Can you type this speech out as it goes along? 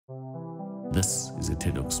This is a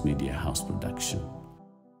Tedoex Media House production.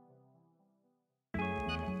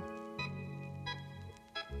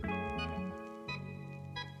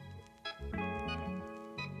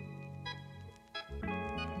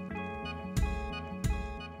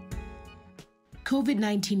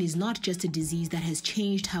 COVID-19 is not just a disease that has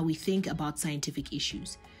changed how we think about scientific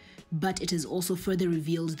issues, but it has also further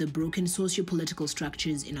revealed the broken socio-political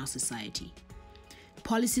structures in our society.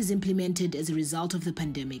 Policies implemented as a result of the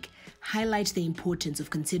pandemic highlight the importance of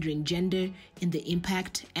considering gender in the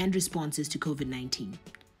impact and responses to COVID-19.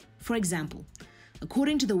 For example,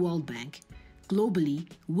 according to the World Bank, globally,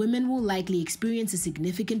 women will likely experience a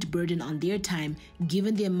significant burden on their time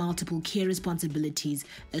given their multiple care responsibilities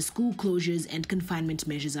as school closures and confinement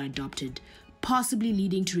measures are adopted, possibly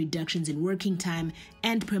leading to reductions in working time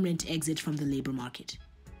and permanent exit from the labor market.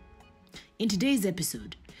 In today's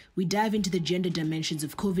episode, we dive into the gender dimensions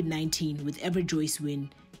of COVID-19 with Everjoice Win,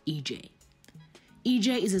 EJ.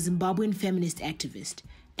 EJ is a Zimbabwean feminist activist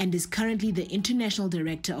and is currently the International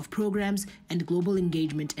Director of Programs and Global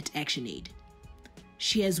Engagement at ActionAid.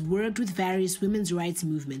 She has worked with various women's rights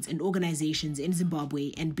movements and organizations in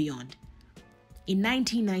Zimbabwe and beyond. In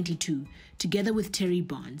 1992, together with Terry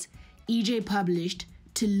Barnes, EJ published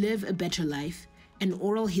To Live a Better Life, an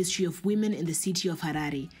oral history of women in the city of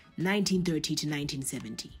Harare, 1930 to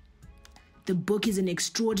 1970. The book is an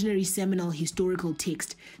extraordinary seminal historical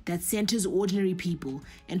text that centers ordinary people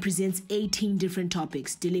and presents 18 different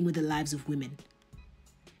topics dealing with the lives of women.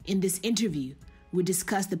 In this interview, we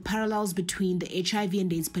discuss the parallels between the HIV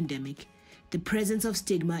and AIDS pandemic, the presence of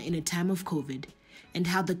stigma in a time of COVID, and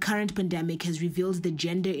how the current pandemic has revealed the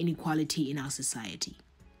gender inequality in our society.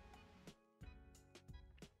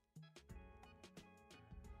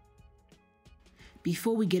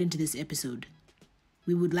 Before we get into this episode,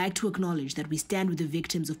 we would like to acknowledge that we stand with the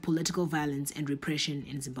victims of political violence and repression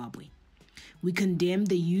in Zimbabwe. We condemn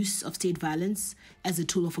the use of state violence as a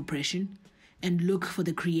tool of oppression and look for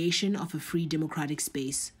the creation of a free democratic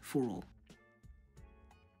space for all.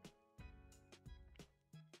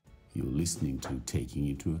 You're listening to Taking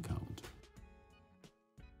Into Account.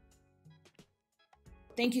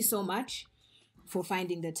 Thank you so much for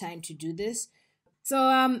finding the time to do this.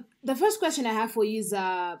 So the first question I have for you is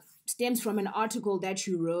stems from an article that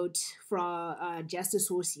you wrote for Just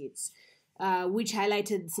Associates, which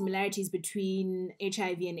highlighted similarities between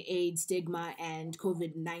HIV and AIDS stigma and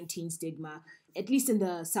COVID-19 stigma, at least in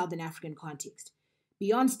the Southern African context.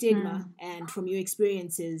 Beyond stigma and from your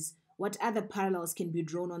experiences, what other parallels can be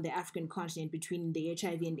drawn on the African continent between the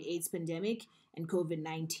HIV and AIDS pandemic and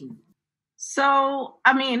COVID-19? So,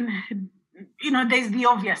 I mean, there's the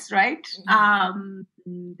obvious, right?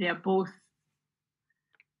 They're both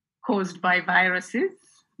caused by viruses,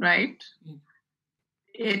 right?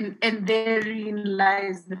 And therein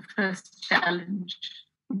lies the first challenge.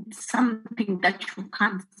 It's something that you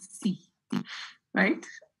can't see, right?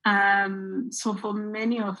 So for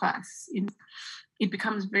many of us, it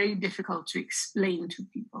becomes very difficult to explain to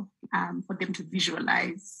people, for them to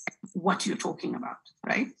visualize what you're talking about,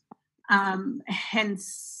 right?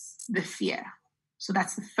 Hence the fear. So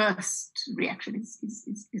that's the first reaction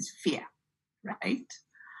is fear, right?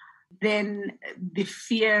 Then the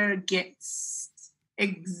fear gets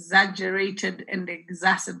exaggerated and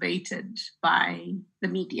exacerbated by the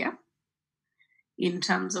media in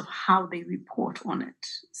terms of how they report on it.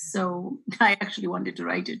 So I actually wanted to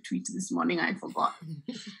write a tweet this morning. I forgot.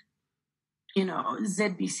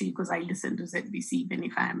 ZBC, because I listen to ZBC even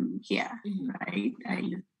if I'm here, right? I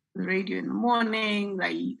listen to the radio in the morning.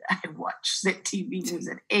 I watch ZTV News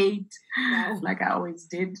at 8, like I always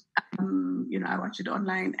did. I watch it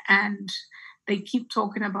online, and they keep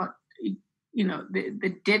talking about,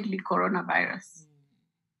 the deadly coronavirus.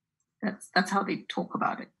 That's how they talk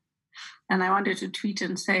about it. And I wanted to tweet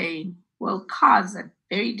and say, well, cars are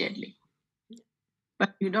very deadly,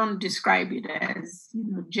 but you don't describe it as,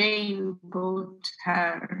 Jane bought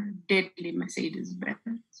her deadly Mercedes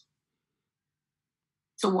Benz.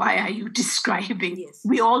 So why are you describing? Yes.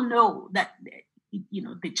 We all know that,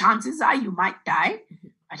 the chances are you might die,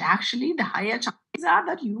 but actually the higher chances are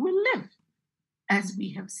that you will live, as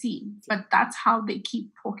we have seen. But that's how they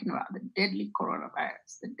keep talking about the deadly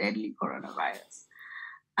coronavirus,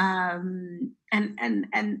 and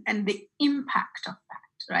the impact of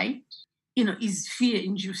that, right? Is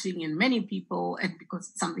fear-inducing in many people, and because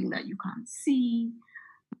it's something that you can't see.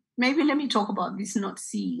 Maybe let me talk about this not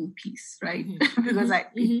seeing piece, right? Because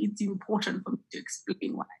it's important for me to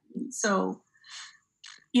explain what I mean. So,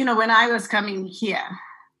 when I was coming here,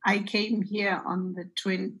 I came here on the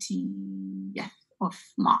 20th of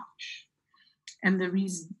March. and the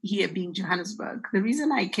reason here being Johannesburg, the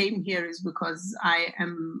reason I came here is because I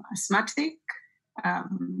am asthmatic,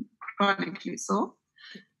 chronically so,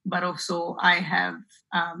 but also I have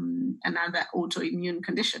another autoimmune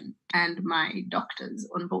condition. And my doctors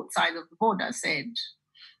on both sides of the border said,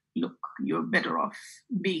 look, you're better off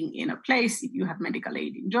being in a place. If you have medical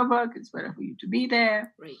aid in Joburg, it's better for you to be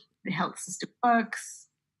there. Right. The health system works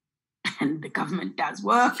and the government does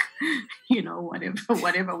work,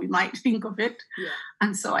 whatever we might think of it. Yeah.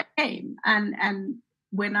 And so I came. And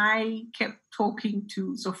when I kept talking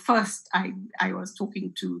to, so first I was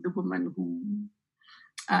talking to the woman who,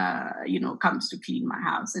 comes to clean my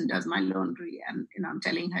house and does my laundry. And, I'm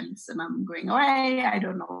telling her, listen, I'm going away. I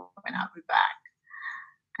don't know when I'll be back.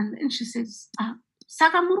 And then she says,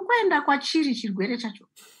 Saka murkwenda kwa chiri chirwere chacho.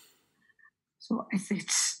 So I said,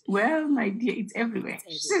 well, my dear, it's everywhere.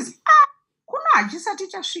 She says, kuna ajisati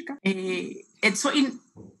chashika. And so in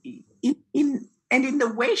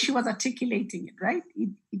the way she was articulating it, right?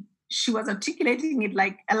 She was articulating it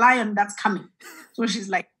like a lion that's coming. So she's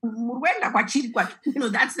like, murwenda kwa chiri kwa.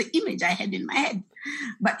 That's the image I had in my head.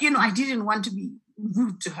 But, I didn't want to be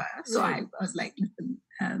rude to her. So I was like, listen,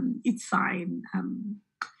 it's fine.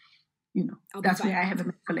 That's where I have a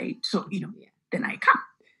medical aid. So, then I come.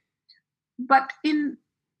 But in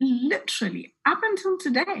literally up until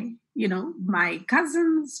today, my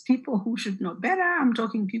cousins, people who should know better, I'm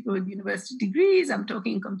talking people with university degrees, I'm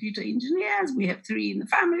talking computer engineers, we have 3 in the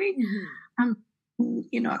family, I'm,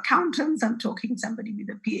 accountants, I'm talking somebody with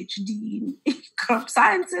a PhD in crop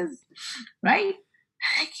sciences, right?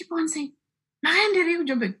 I keep on saying,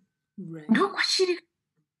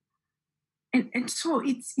 And so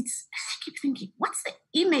it's I keep thinking, what's the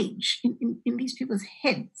image in these people's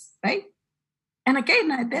heads, right? And again,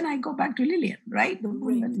 then I go back to Lillian, right? The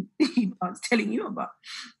woman I was telling you about.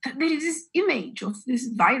 There is this image of this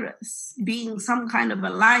virus being some kind of a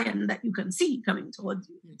lion that you can see coming towards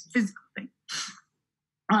you. It's a physical thing.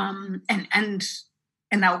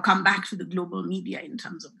 And I'll come back to the global media in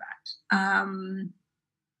terms of that.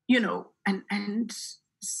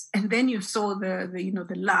 And then you saw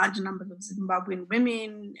the large numbers of Zimbabwean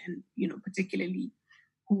women and, particularly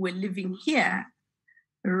who were living here,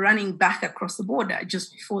 running back across the border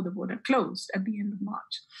just before the border closed at the end of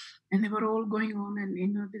March. And they were all going on and,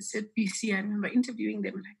 they said, PC, I remember interviewing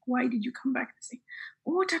them, like, why did you come back? They say,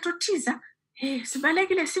 oh, tatotiza,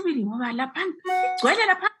 sibalekile sibili ngoba lapana,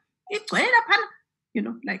 igcwele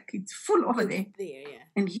lapana, like it's full over there.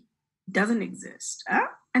 And he doesn't exist.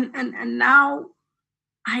 And now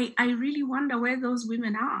I really wonder where those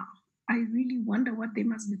women are. I really wonder what they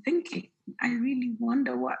must be thinking. I really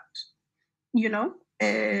wonder what,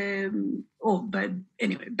 but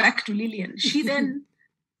anyway, back to Lillian. She then,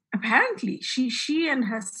 apparently, she and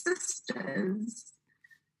her sisters,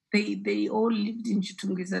 they all lived in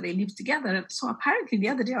Chitungiza. They lived together. And so apparently the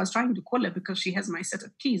other day I was trying to call her because she has my set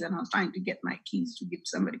of keys and I was trying to get my keys to give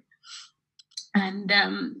somebody. And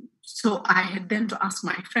so I had then to ask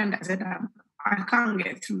my friend, I said, I can't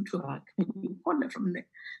get through to her. Can you call her from there?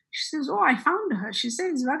 She says, oh, I found her. She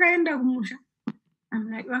says, Vakaenda kumusha. I'm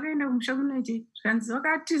like, Vakaenda kumusha kunoiti.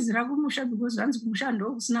 Vakatizira kumusha because vanzi kumusha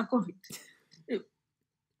ndo kusina COVID.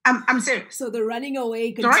 I'm serious. So the running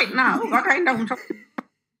away. So right now, Vakaenda kumusha.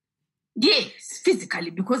 Yes,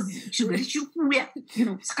 physically, because saka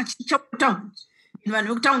chichaputaundi.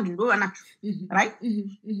 Right?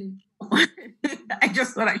 I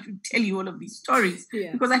just thought I should tell you all of these stories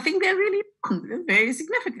because I think they're really they're very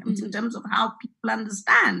significant in terms of how people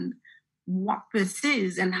understand what this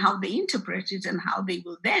is and how they interpret it and how they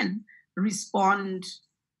will then respond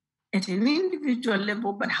at an individual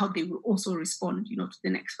level, but how they will also respond, to the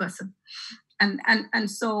next person. And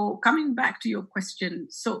so coming back to your question,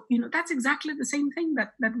 so, that's exactly the same thing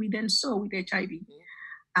that we then saw with HIV.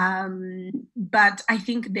 But I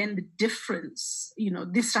think then the difference,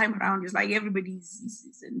 this time around is like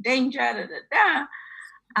everybody's in danger,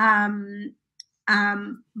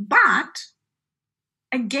 but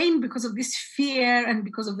again, because of this fear and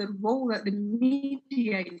because of the role that the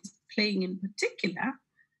media is playing in particular,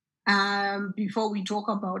 before we talk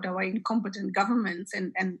about our incompetent governments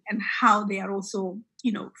and how they are also,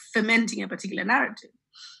 fermenting a particular narrative.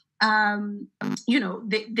 Then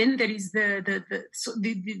there is the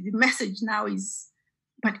message now is,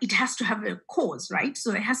 but it has to have a cause, right?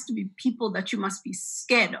 So there has to be people that you must be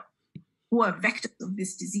scared of who are vectors of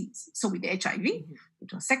this disease. So with HIV,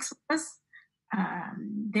 it was sex workers,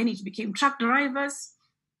 then it became truck drivers,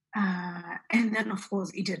 and then of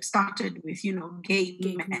course it had started with, gay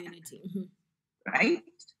men, community, right?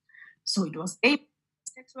 So it was gay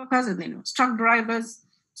sex workers, and then it was truck drivers.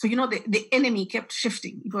 So, the enemy kept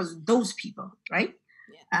shifting. It was those people, right?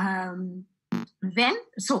 Yeah. Then,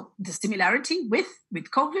 so the similarity with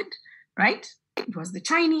COVID, right? It was the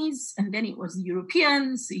Chinese, and then it was the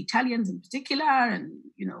Europeans, the Italians in particular, and,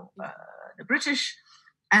 the British.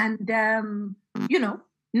 And,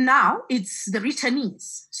 now it's the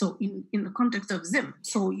returnees. So in the context of Zim,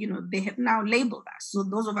 so, they have now labeled us. So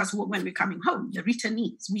those of us who, when we're coming home, the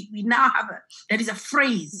returnees, we now have there is a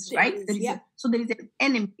phrase, right? So there is an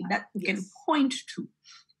enemy that you can point to,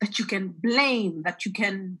 that you can blame, that you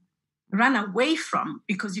can run away from,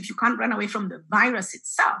 because if you can't run away from the virus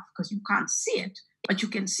itself, because you can't see it, but you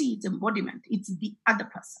can see its embodiment, it's the other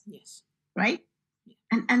person. Yes. Right?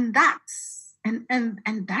 Yeah. And that's and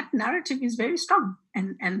that narrative is very strong.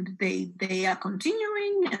 And they are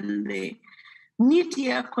continuing, and the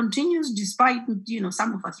media continues, despite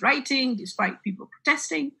some of us writing, despite people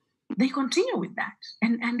protesting, they continue with that.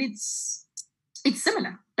 And it's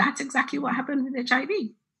similar. That's exactly what happened with HIV.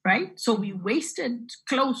 Right? So we wasted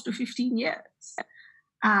close to 15 years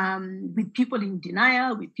with people in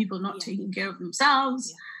denial, with people not taking care of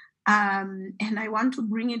themselves. Yeah. And I want to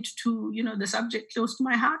bring it to, the subject close to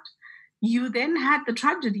my heart. You then had the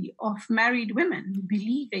tragedy of married women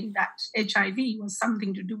believing that HIV was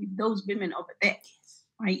something to do with those women over there,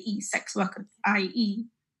 i.e. sex workers, i.e.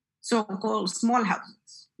 so-called small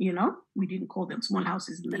houses. We didn't call them small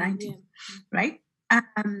houses in the 90s, right?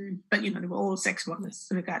 But, they were all sex workers,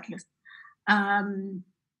 regardless.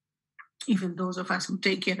 Even those of us who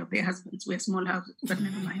take care of their husbands wear small houses, but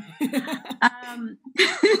never mind.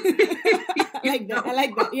 I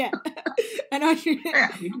like that, yeah. I know what you mean.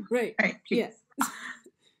 Yeah, right. Yes.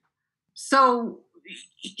 So,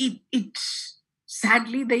 it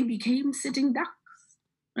sadly, they became sitting ducks,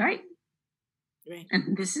 right? Right.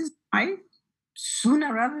 And this is why,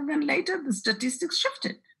 sooner rather than later, the statistics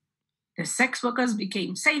shifted. The sex workers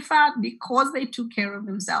became safer because they took care of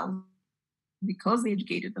themselves, because they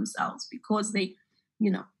educated themselves, because they,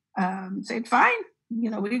 said, fine,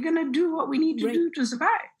 we're going to do what we need to do to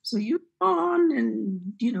survive. So you go on and,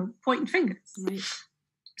 point fingers. Right.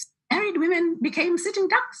 Married women became sitting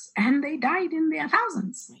ducks, and they died in their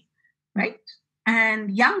thousands, right?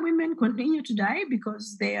 And young women continue to die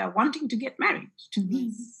because they are wanting to get married to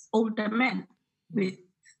these older men with,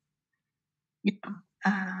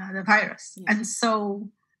 the virus. Yeah. And so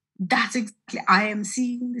that's exactly, I am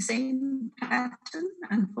seeing the same pattern,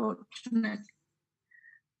 unfortunately.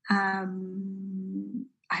 I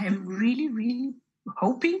am really, really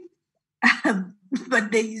hoping,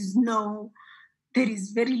 but there is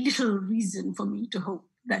very little reason for me to hope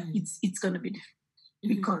that it's going to be different.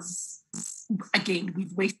 Because, again,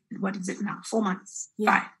 we've wasted, what is it now, 4 months,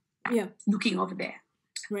 5, looking over there,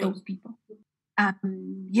 those people.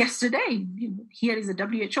 Yesterday, here is the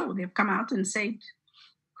WHO. They've come out and said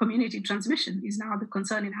community transmission is now the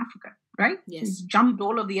concern in Africa, right? Yes. It's jumped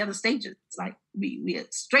all of the other stages. It's like we are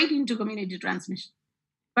straight into community transmission.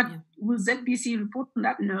 But will ZBC report on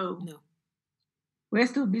that? No. We're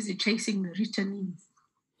still busy chasing the returnees.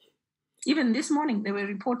 Even this morning, they were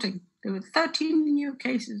reporting there were 13 new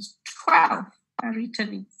cases, 12 are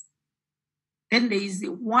returnees. Then there is the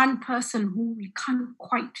one person who we can't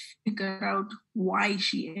quite figure out why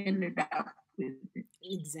she ended up with it.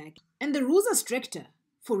 Exactly. And the rules are stricter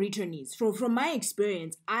for returnees. From my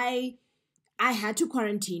experience, I had to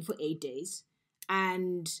quarantine for 8 days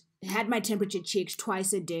and had my temperature checked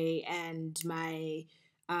twice a day and my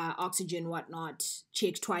oxygen, whatnot,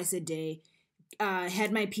 checked twice a day.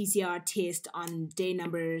 Had my PCR test on day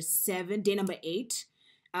number 8.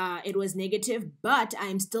 It was negative, but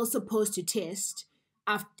I'm still supposed to test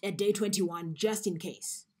at day 21 just in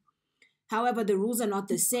case. However, the rules are not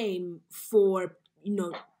the same for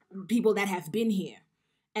people that have been here,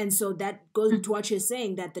 and so that goes to what you're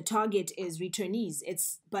saying, that the target is returnees.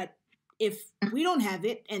 But if we don't have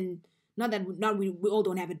it, and we all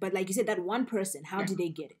don't have it, but like you said, that one person, how do they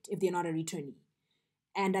get it if they're not a returnee?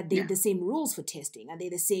 And are they the same rules for testing? Are they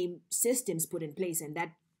the same systems put in place? And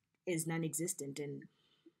that is non-existent, and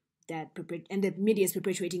the media is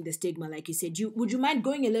perpetuating the stigma, like you said. Would you mind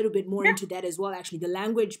going a little bit more into that as well? Actually, the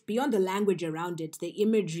language, beyond the language around it, the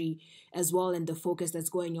imagery as well, and the focus that's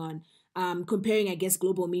going on. Comparing, I guess,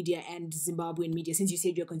 global media and Zimbabwean media, since you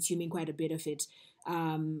said you're consuming quite a bit of it.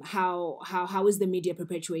 How is the media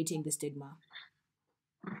perpetuating the stigma?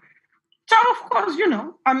 So, of course,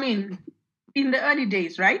 in the early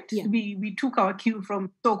days, right? Yeah. We took our cue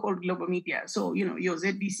from so-called global media. So, your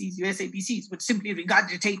ZBCs, your SABCs would simply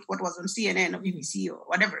regurgitate what was on CNN or BBC or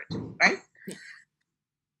whatever it is, right?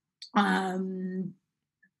 Yeah.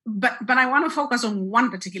 but I want to focus on one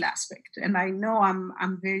particular aspect, and I know I'm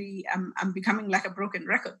becoming like a broken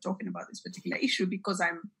record talking about this particular issue because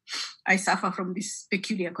I suffer from this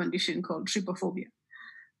peculiar condition called trypophobia.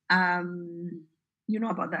 You know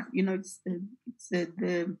about that? You know, it's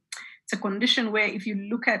a condition where if you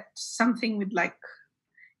look at something with like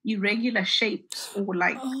irregular shapes or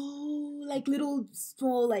like like little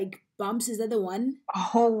small like bumps, is that the one?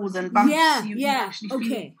 Holes and bumps. Yeah.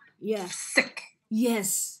 Okay. Yeah. Sick.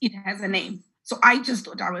 Yes. It has a name. So I just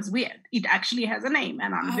thought I was weird. It actually has a name,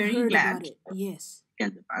 and I'm very glad. About it. Yes.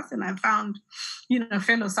 In the past, and I found,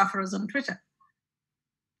 fellow sufferers on Twitter.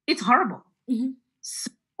 It's horrible. Mm-hmm.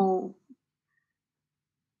 So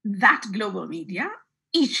that global media,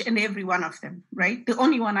 each and every one of them, right? The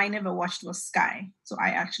only one I never watched was Sky. So I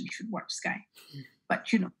actually should watch Sky. But,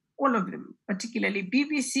 all of them, particularly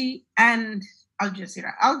BBC and Al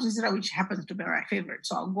Jazeera. Al Jazeera, which happens to be my favorite.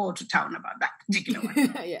 So I'll go to town about that particular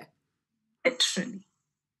one. Yeah. Literally.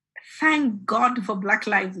 Thank God for Black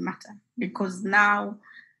Lives Matter, because now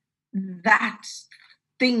that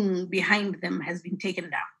thing behind them has been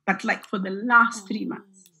taken down. But like for the last 3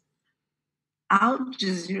 months, Al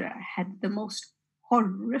Jazeera had the most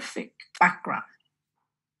horrific background.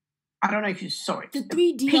 I don't know if you saw it. The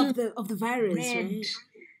 3D of the virus, right?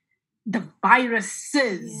 The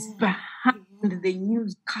viruses behind the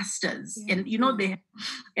newscasters. Yeah. And,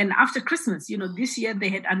 and after Christmas, this year they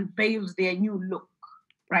had unveiled their new look,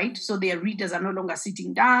 right? So their readers are no longer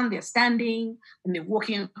sitting down, they're standing, and they're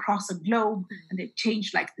walking across the globe, and they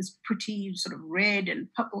changed like this pretty sort of red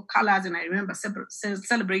and purple colors. And I remember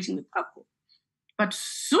celebrating with purple. But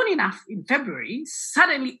soon enough, in February,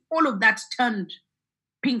 suddenly all of that turned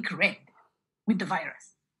pink-red with the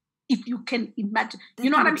virus. If you can imagine, you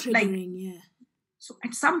know what I mean? Like, yeah. So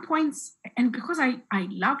at some points, and because I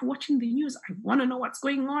love watching the news, I want to know what's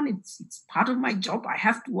going on. It's part of my job. I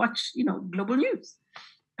have to watch, global news.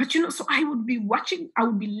 But, so I would be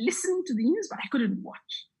listening to the news, but I couldn't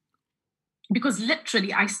watch. Because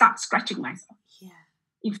literally I start scratching myself. Yeah.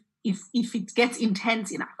 If it gets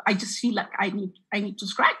intense enough, I just feel like I need to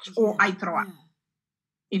scratch or I throw up.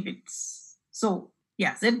 If it's so,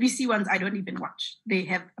 yeah, ZBC ones I don't even watch. They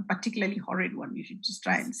have a particularly horrid one. You should just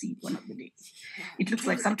try and see it one of the days. It looks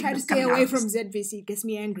like something. I try to stay away from ZBC. It gets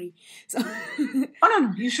me angry. So.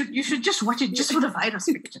 No. You should just watch it just for the virus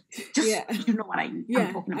picture. Just you know what I'm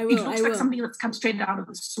talking about. It looks like something that's come straight out of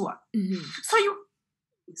the sewer. Mm-hmm.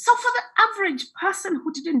 So for the average person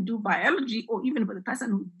who didn't do biology, or even for the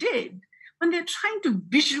person who did, when they're trying to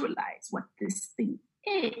visualize what this thing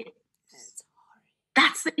is,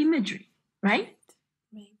 that's the imagery, right?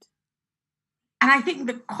 Right. And I think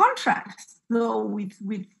the contrast, though, with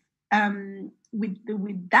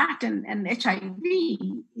that and HIV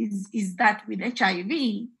is that with HIV,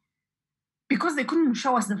 because they couldn't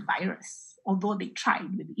show us the virus, although they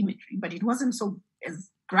tried with the imagery, but it wasn't so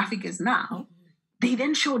as graphic as now. They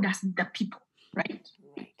then showed us the people, right?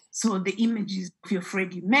 So the images of your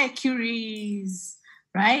Freddie Mercury's,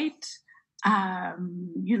 right?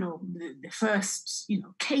 The first,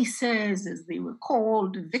 cases, as they were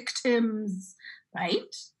called, victims,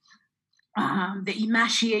 right? The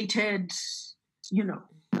emaciated,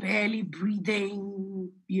 barely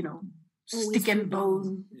breathing, stick and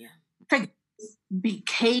bone figures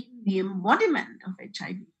became the embodiment of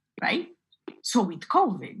HIV, right? So with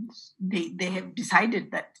COVID, they have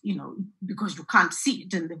decided that, because you can't see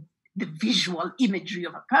it, and the visual imagery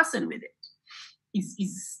of a person with it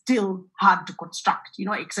is still hard to construct,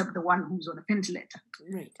 except the one who's on a ventilator,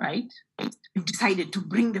 right? You've decided to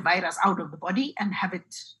bring the virus out of the body and have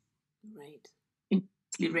it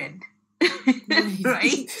intensely red,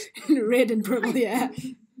 right? Red and purple, yeah.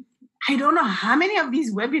 I don't know how many of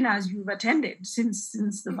these webinars you've attended since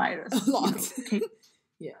the virus. A lot.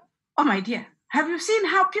 Yeah. Oh, my dear. Have you seen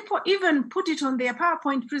how people even put it on their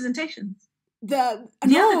PowerPoint presentations?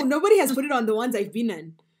 Nobody has put it on the ones I've been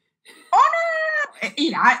in. Oh, no.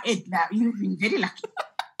 You've been very lucky.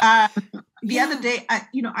 The other day,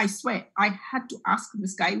 I swear, I had to ask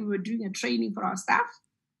this guy. We were doing a training for our staff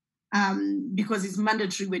because it's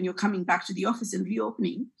mandatory when you're coming back to the office and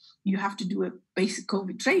reopening, you have to do a basic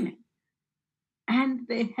COVID training. And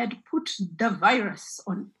they had put the virus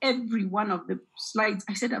on every one of the slides.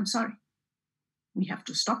 I said, I'm sorry. We have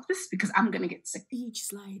to stop this because I'm going to get sick. Each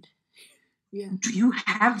slide. Yeah. Do you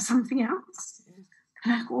have something else?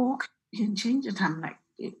 They're like, oh, okay, you can change it. I'm like,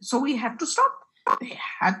 so we had to stop. They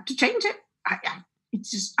had to change it.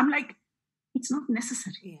 I'm like, it's not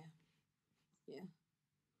necessary.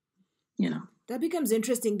 Yeah. That becomes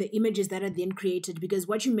interesting, the images that are then created, because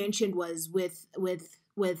what you mentioned was with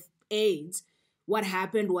AIDS, what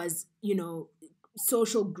happened was,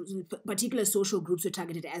 particular social groups were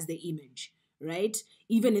targeted as the image, right?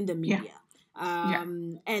 Even in the media.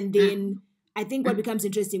 And then I think what becomes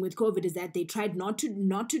interesting with COVID is that they tried not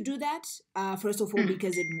to do that. First of all,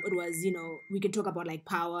 because it was, we can talk about like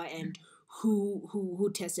power and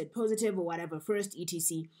who tested positive or whatever first,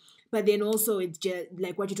 etc. But then also it's just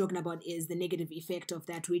like what you're talking about is the negative effect of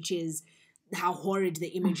that, which is how horrid the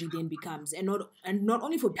imagery then becomes, and not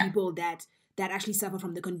only for people that actually suffer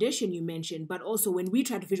from the condition you mentioned, but also when we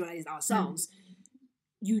try to visualize ourselves,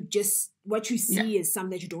 what you see is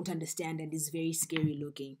something that you don't understand and is very scary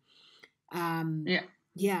looking. And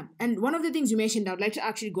one of the things you mentioned, I'd like to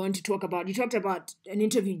actually go on to talk about, you talked about an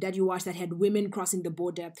interview that you watched that had women crossing the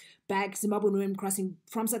border Zimbabwean women crossing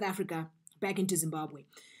from South Africa back into Zimbabwe.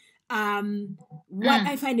 What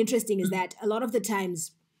I find interesting is that a lot of the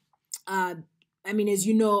times, as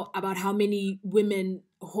you know about how many women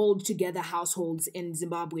hold together households in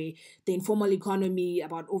Zimbabwe, the informal economy,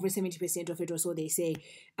 about over 70% of it or so they say,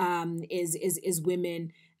 is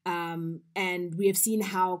women. And we have seen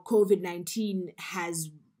how COVID-19 has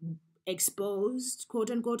exposed, quote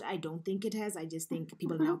unquote, I don't think it has, I just think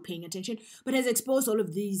people are now paying attention, but has exposed all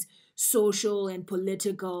of these social and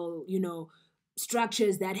political,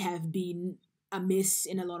 structures that have been amiss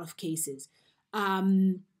in a lot of cases.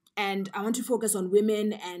 And I want to focus on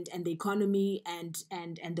women and the economy and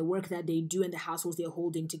the work that they do and the households they're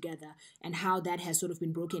holding together and how that has sort of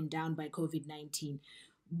been broken down by COVID-19.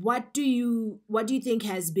 What do you think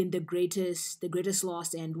has been the greatest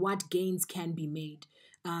loss, and what gains can be made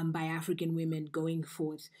by African women going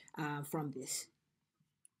forth from this?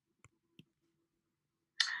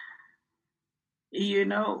 We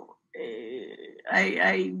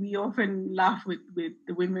often laugh with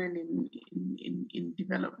the women in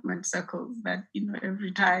development circles that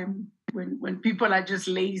every time when people are just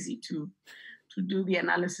lazy to do the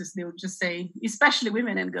analysis, they would just say, especially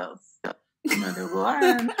women and girls. They'll go,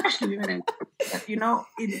 especially women and girls. But in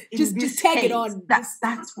just this tag case, it on.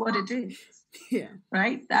 That's what it is. Yeah.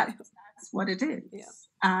 Right. That's what it is. Yeah.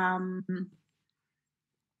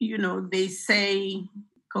 They say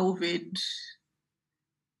COVID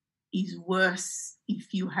is worse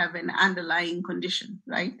if you have an underlying condition,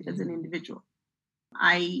 right, as an individual.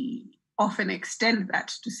 I often extend that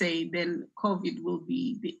to say then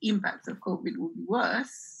the impacts of COVID will be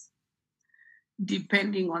worse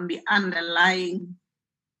depending on the underlying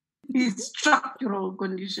structural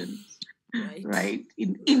conditions, right?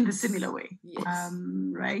 In the similar way, yes.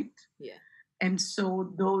 Right? Yeah. And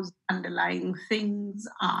so those underlying things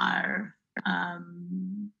are,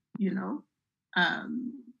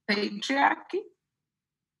 patriarchy,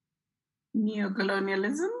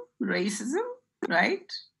 neocolonialism, racism,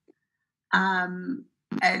 right?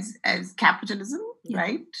 As capitalism,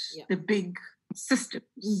 right? Yeah. The big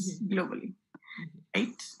systems globally,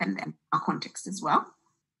 right? And then our context as well.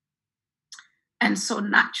 And so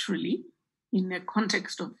naturally, in the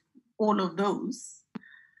context of all of those,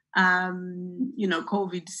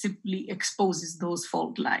 COVID simply exposes those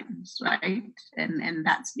fault lines, right? And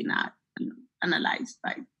that's been analyzed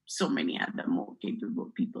by so many other more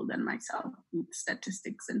capable people than myself with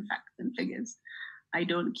statistics and facts and figures. I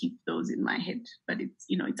don't keep those in my head, but it's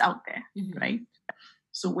out there, right?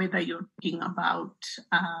 So whether you're talking about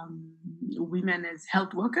women as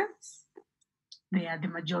health workers, they are the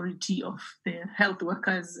majority of the health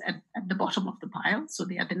workers at the bottom of the pile. So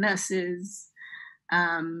they are the nurses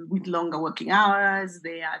with longer working hours.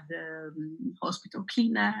 They are the hospital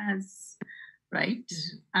cleaners, right?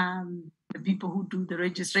 The people who do the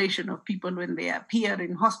registration of people when they appear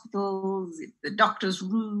in hospitals, the doctors'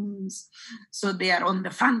 rooms. So they are on the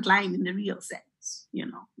front line in the real sense,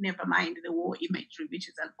 never mind the war imagery, which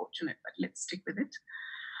is unfortunate, but let's stick with it.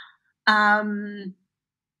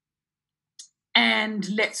 And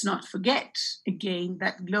let's not forget, again,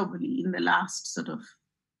 that globally in the last sort of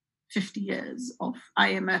 50 years of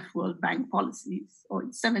IMF World Bank policies, or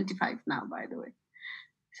it's 75 now, by the way.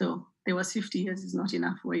 So there was 50 years is not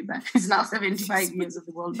enough way back. It's now 75 years of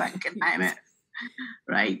the World Bank and IMF,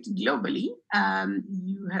 right? Globally,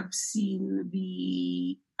 you have seen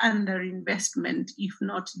the underinvestment, if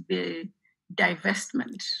not the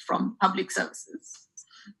divestment from public services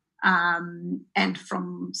and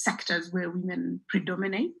from sectors where women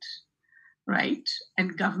predominate, right?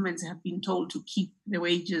 And governments have been told to keep the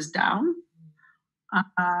wages down.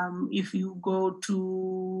 If you go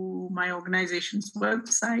to my organization's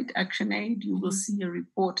website, ActionAid, you will see a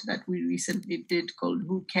report that we recently did called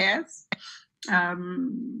Who Cares?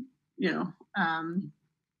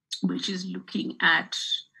 Which is looking at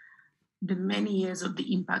the many years of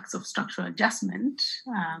the impacts of structural adjustment,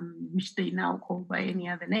 which they now call by any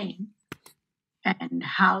other name, and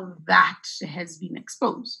how that has been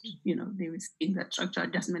exposed. They were saying that structural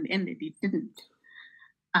adjustment ended. It didn't.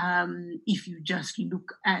 If you just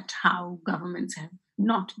look at how governments have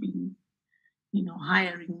not been,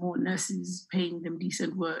 hiring more nurses, paying them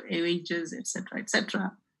decent wages,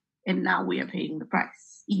 etc., and now we are paying the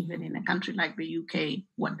price, even in a country like the UK,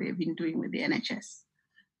 what they've been doing with the NHS,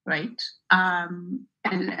 right?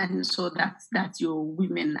 And so that's your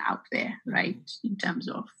women out there, right? In terms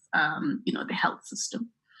of the health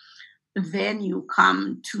system. Then you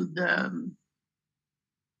come to the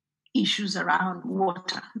issues around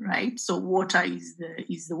water, right? So water is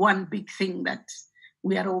the one big thing that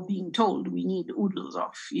we are all being told we need oodles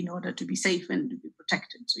of in order to be safe and to be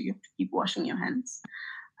protected. So you have to keep washing your hands.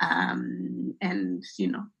 And,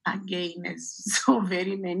 again, as so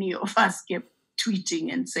very many of us kept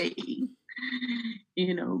tweeting and saying,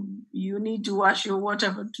 you need to wash your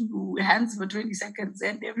hands for 20 seconds.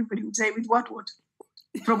 And everybody would say, with what water?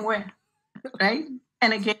 From where? Right?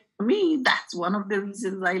 And again, for me, that's one of the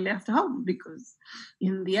reasons I left home, because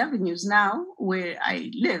in the avenues now where I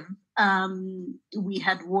live, we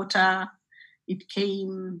had water. It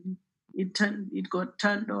came, it got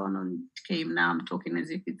turned on and it came. Now I'm talking as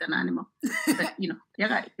if it's an animal. But,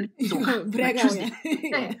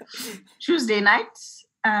 Tuesday night,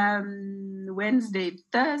 Wednesday,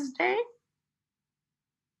 Thursday.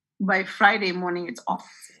 By Friday morning, it's off.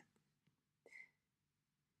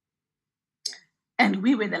 And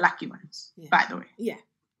we were the lucky ones, by the way. Yeah.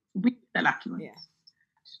 We were the lucky ones. Yeah.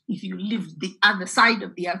 If you lived the other side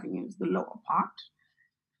of the avenues, the lower part,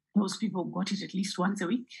 those people got it at least once a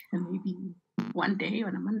week and maybe one day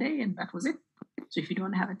on a Monday, and that was it. So if you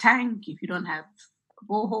don't have a tank, if you don't have a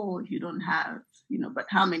borehole, if you don't have, but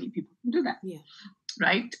how many people can do that? Yeah.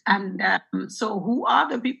 Right? And so who are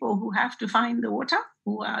the people who have to find the water?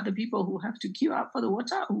 Who are the people who have to queue up for the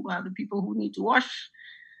water? Who are the people who need to wash,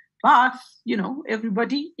 bath?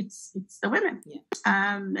 Everybody, it's the women. Yeah.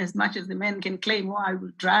 As much as the men can claim, I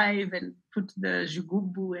will drive and put the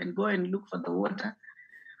Chigumba and go and look for the water.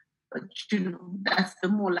 But, that's the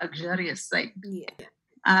more luxurious side. Yeah.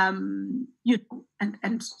 And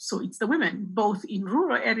so it's the women, both in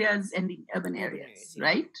rural areas and in urban areas,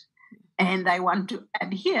 right? And I want to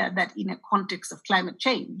add here that in a context of climate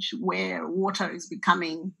change, where water is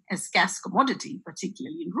becoming a scarce commodity,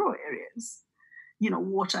 particularly in rural areas,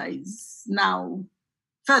 water is now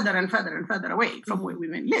further and further and further away from where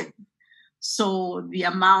women live. So the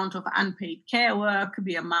amount of unpaid care work,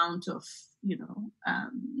 the amount of,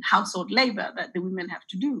 household labor that the women have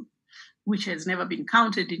to do, which has never been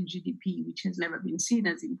counted in GDP, which has never been seen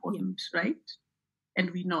as important, right? And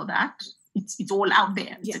we know that. It's all out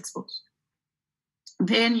there. It's exposed.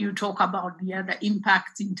 Then you talk about the other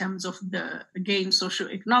impacts in terms of the, again,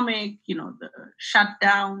 socioeconomic, the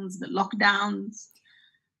shutdowns, the lockdowns,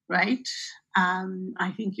 right?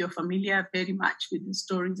 I think you're familiar very much with the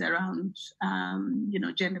stories around,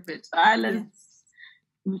 gender-based violence,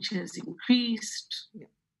 which has increased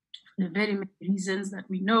for very many reasons that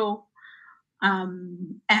we know.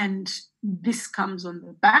 And this comes on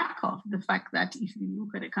the back of the fact that if you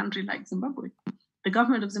look at a country like Zimbabwe, the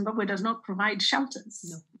government of Zimbabwe does not provide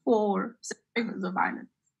shelters for survivors of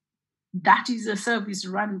violence. That is a service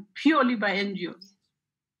run purely by NGOs,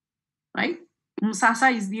 right?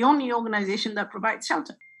 Musasa is the only organization that provides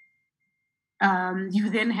shelter.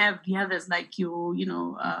 You then have the others like your,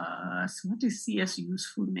 what is CSU's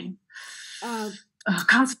full name?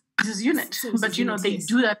 Council Services Unit. But, they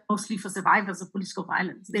do that mostly for survivors of political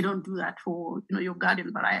violence. They don't do that for, your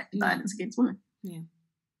garden variety violence against women. Yeah.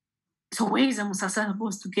 So where is Musasa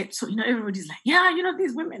supposed to get? So, everybody's like,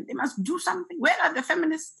 these women, they must do something. Where are the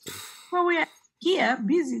feminists? Well, we are here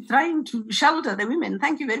busy trying to shelter the women.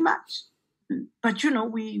 Thank you very much. But,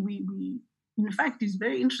 we in fact, it's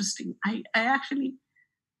very interesting. I actually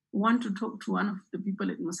want to talk to one of the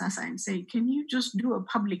people at Musasa and say, can you just do a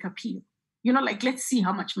public appeal? Let's see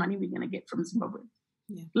how much money we're going to get from Zimbabwe.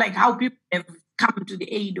 Yeah. Like how people have come to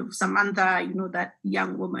the aid of Samantha, that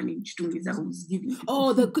young woman in Chitungiza who's giving.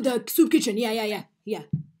 Oh, the soup kitchen. Yeah.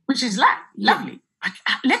 Which is lovely. But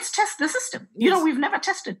let's test the system. Yes. We've never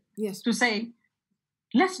tested to say,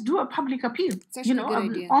 let's do a public appeal.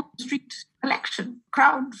 On the street election,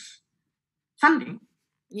 crowd funding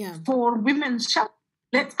for women's shelter.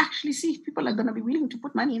 Let's actually see if people are going to be willing to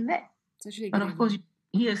put money in there. But of course,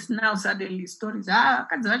 yes, now suddenly stories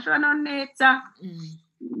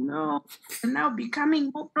now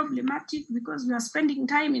becoming more problematic because you are spending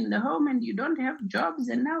time in the home and you don't have jobs,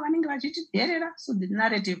 and now so the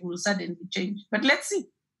narrative will suddenly change. But let's see.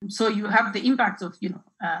 So you have the impact of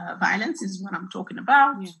violence is what I'm talking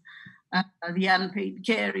about. the unpaid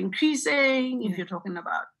care increasing. If you're talking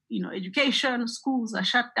about, education, schools are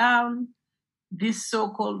shut down. This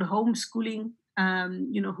so-called homeschooling,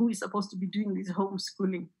 who is supposed to be doing this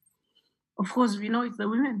homeschooling? Of course, we know it's the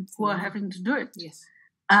women who are having to do it. Yes.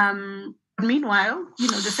 Meanwhile, the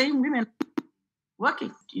same women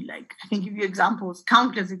working. I can give you examples,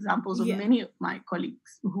 countless examples of many of my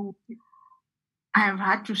colleagues who I have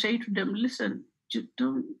had to say to them, listen,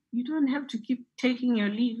 you don't have to keep taking your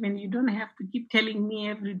leave, and you don't have to keep telling me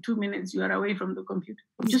every 2 minutes you are away from the computer.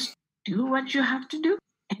 Just do what you have to do.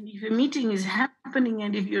 And if a meeting is happening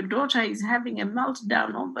and if your daughter is having a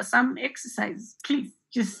meltdown over some exercise, please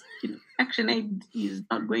just, Action Aid is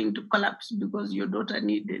not going to collapse because your daughter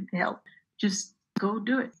needed help. Just go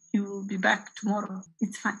do it. You will be back tomorrow.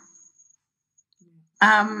 It's fine.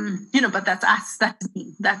 But that's us. That's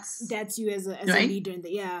me. That's you as a leader.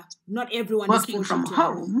 Not everyone working is from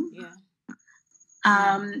home.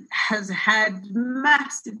 Has had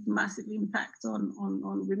massive impacts on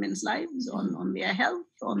women's lives, on their health,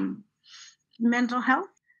 on mental health.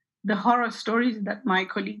 The horror stories that my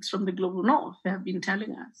colleagues from the Global North have been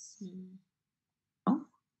telling us.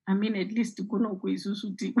 At least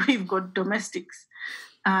we've got domestics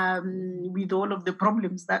with all of the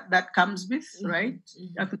problems that comes with, right?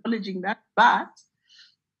 Acknowledging that. But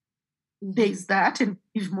there's that, and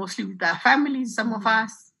we've mostly with our families, some of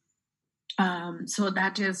us. So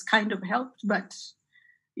that has kind of helped. But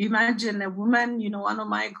imagine a woman, one of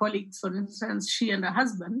my colleagues, for instance, she and her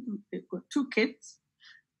husband, they've got 2 kids,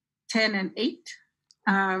 10 and 8,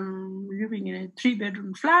 living in a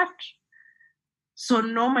 3-bedroom flat. So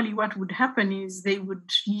normally what would happen is they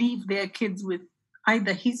would leave their kids with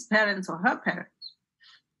either his parents or her parents.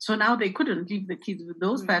 So now they couldn't leave the kids with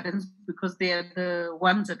those parents because they are the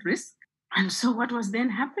ones at risk. And so what was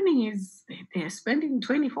then happening is they're spending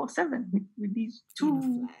 24/7 with these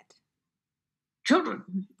 2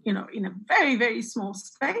 children, in a very, very small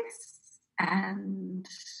space. And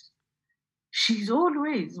she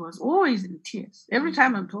was always in tears every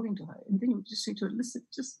time I'm talking to her. And then you just say to her, listen,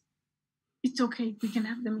 it's okay. We can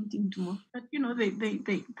have the meeting tomorrow. But,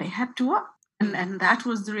 they had to work. And that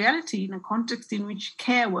was the reality in a context in which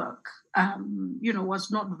care work, was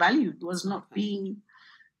not valued, was not being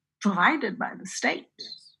provided by the state.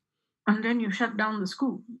 Yes. And then you shut down the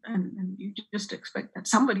school and you just expect that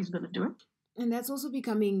somebody's going to do it. And that's also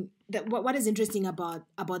becoming what is interesting about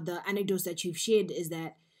the anecdotes that you've shared is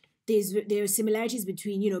that there are similarities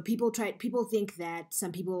between, people think that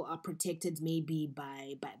some people are protected maybe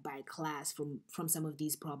by class from some of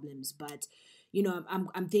these problems. But,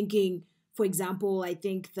 I'm thinking, for example, I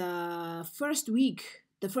think the first week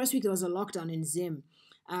there was a lockdown in Zim.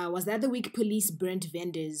 Was that the week police burnt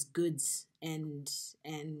vendors' goods and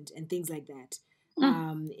things like that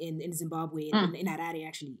in Zimbabwe, in Harare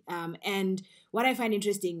actually. And what I find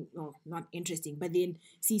interesting, well, not interesting, but then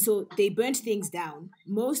so they burnt things down.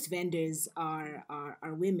 Most vendors are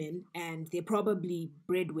women, and they're probably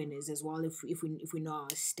breadwinners as well. If we know our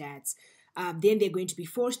stats, then they're going to be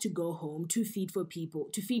forced to go home to feed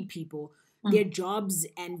people. Their jobs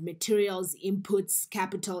and materials, inputs,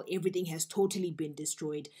 capital, everything has totally been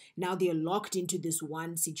destroyed. Now they're locked into this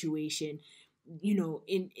one situation.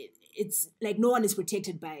 It's like no one is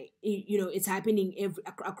protected by, it's happening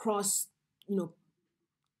across,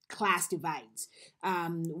 class divides.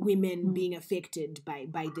 Women being affected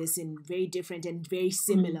by this in very different and very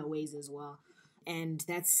similar ways as well. And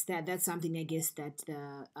that's something I guess that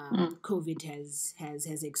the COVID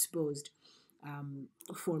has exposed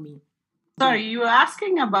for me. Sorry, you were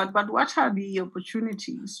asking about, but what are the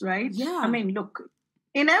opportunities, right? Yeah. Look,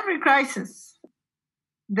 in every crisis,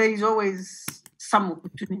 there is always some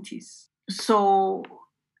opportunities. So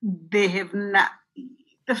they have not,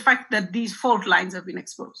 the fact that these fault lines have been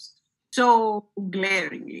exposed so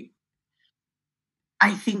glaringly,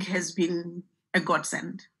 I think has been a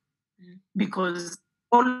godsend. Because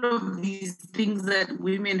all of these things that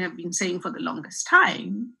women have been saying for the longest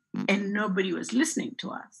time, and nobody was listening to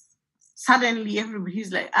us. Suddenly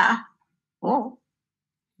everybody's like,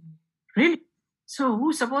 really? So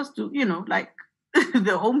who's supposed to,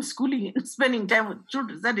 the homeschooling and spending time with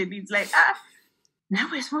children? Suddenly it's like, now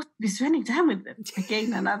we're supposed to be spending time with them.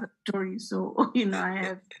 Again, another story. So, I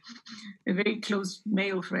have a very close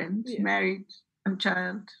male friend, married, and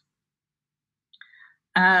child.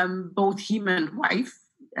 Both him and wife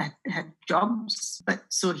had jobs, but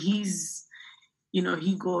so he's,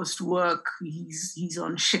 he goes to work, he's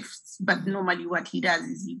on shifts, but normally what he does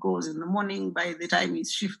is he goes in the morning. By the time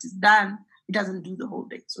his shift is done, he doesn't do the whole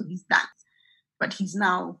day, so he's done. But he's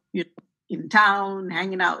now in town,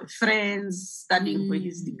 hanging out with friends, studying for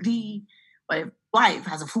his degree, my wife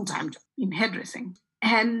has a full-time job in hairdressing.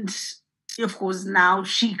 And of course, now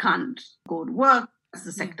she can't go to work. That's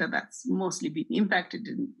the sector that's mostly been impacted,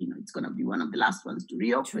 and it's going to be one of the last ones to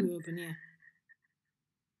reopen.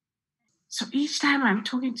 So each time I'm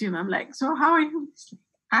talking to him, I'm like, "So how are you?"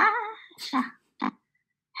 He's like,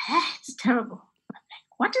 it's terrible. I'm like,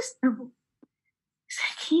 "What is terrible?" He's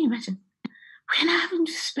like, "Can you imagine? We're now having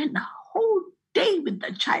to spend the whole day with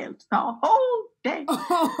the child, the whole day."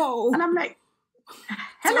 Oh. And I'm like,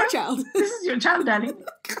 "Hello, it's your child. This is your child, darling."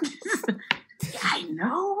 I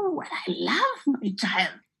know, and I love my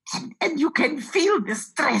child. And you can feel the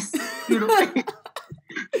stress,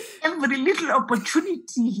 Every little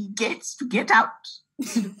opportunity he gets to get out.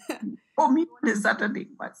 For me on a Saturday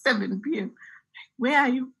at 7 p.m. Where are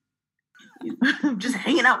you? Just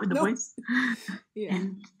hanging out with the boys. Yeah.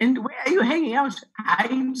 And where are you hanging out?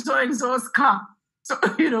 I'm so and so's car. So,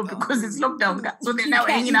 because it's lockdown. So they're now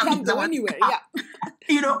hanging out in someone's anywhere. car.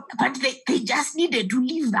 Yeah. But they just needed to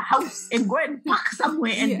leave the house and go and park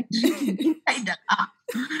somewhere and drink inside the car.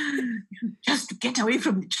 Just to get away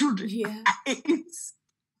from the children. Yeah.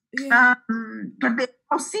 But they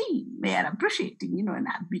all see, they are appreciating, and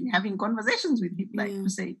I've been having conversations with people to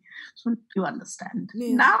say, "So you understand."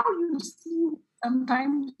 Yeah. Now you see,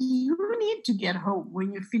 sometimes you need to get home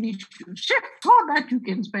when you finish your shift so that you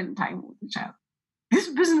can spend time with the child. This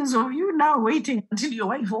business of you now waiting until your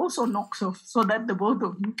wife also knocks off so that the both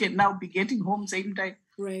of you can now be getting home same time.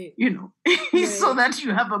 Right. So that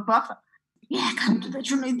you have a buffer. Yeah, come to that.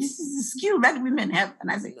 This is a skill that women have. And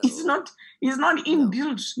I say, it's not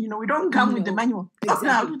inbuilt. We don't come with the manual. Exactly.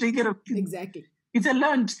 How to take care of kids. Exactly. It's a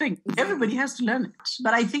learned thing. Exactly. Everybody has to learn it.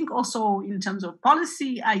 But I think also in terms of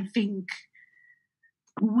policy, I think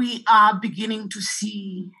we are beginning to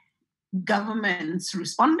see governments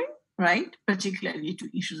responding, right? Particularly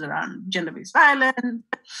to issues around gender-based violence,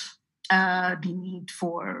 the need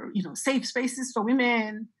for, safe spaces for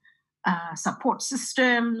women, support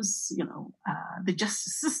systems, the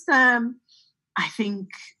justice system. I think,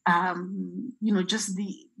 just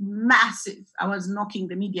the massive, I was knocking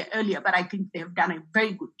the media earlier, but I think they've done a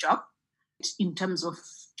very good job in terms of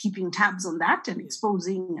keeping tabs on that and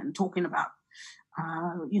exposing and talking about,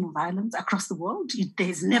 violence across the world.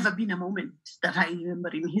 There's never been a moment that I remember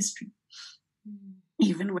in history,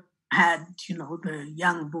 even when I had, the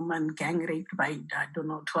young woman gang raped by,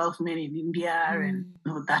 12 men in India, and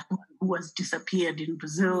that one who was disappeared in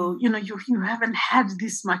Brazil. You haven't had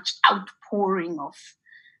this much outpouring of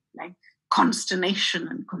consternation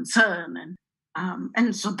and concern,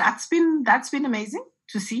 and so that's been amazing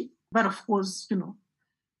to see. But of course,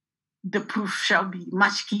 the proof shall be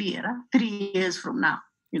much clearer 3 years from now.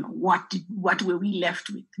 What were we left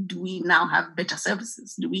with? Do we now have better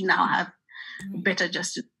services? Do we now have better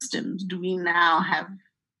justice systems? Do we now have,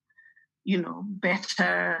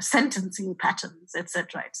 better sentencing patterns,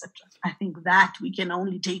 etc., etc.? I think that we can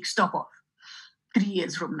only take stock of 3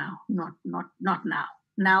 years from now, not now.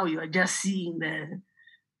 Now you are just seeing the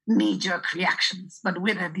knee-jerk reactions. But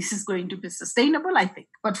whether this is going to be sustainable, I think.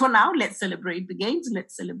 But for now, let's celebrate the gains.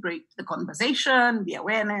 Let's celebrate the conversation, the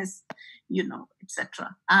awareness,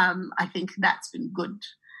 etc. I think that's been good.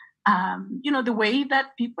 The way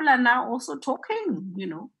that people are now also talking,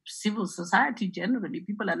 civil society generally,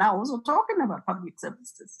 people are now also talking about public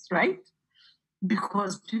services, right?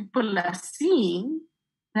 Because people are seeing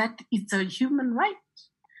that it's a human right.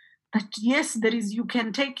 That yes, you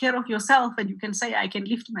can take care of yourself and you can say, I can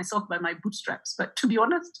lift myself by my bootstraps. But to be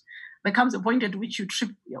honest, there comes a point at which you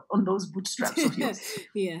trip on those bootstraps of yours.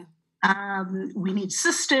 Yeah. We need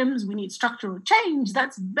systems, we need structural change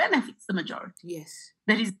that benefits the majority. Yes.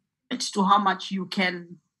 That is to how much you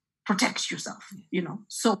can protect yourself,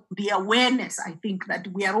 So the awareness, I think that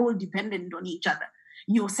we are all dependent on each other.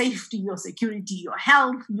 Your safety, your security, your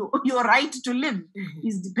health, your right to live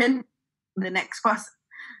is dependent on the next person.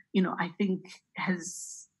 I think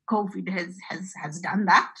COVID has done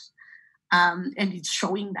that, and it's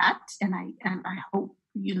showing that, and I hope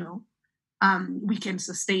we can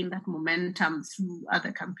sustain that momentum through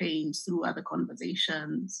other campaigns, through other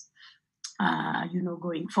conversations,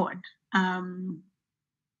 going forward.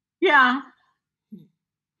 Yeah.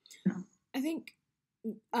 I think.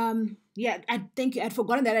 I think I'd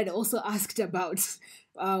forgotten that I'd also asked about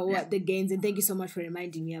what the gains, and thank you so much for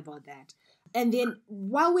reminding me about that. And then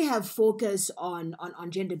while we have focus on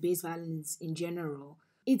gender-based violence in general,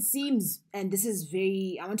 it seems, and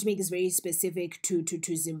I want to make this very specific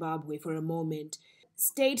to Zimbabwe for a moment,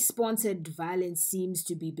 state-sponsored violence seems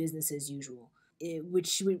to be business as usual,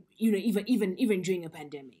 which, even during a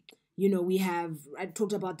pandemic. I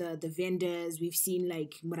talked about the vendors. We've seen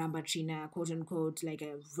like Muramba China, quote unquote, like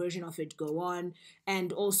a version of it go on.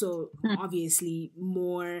 And also, obviously,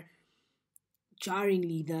 more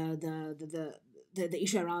jarringly, the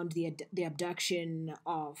issue around the abduction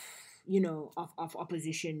of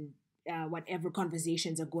opposition, whatever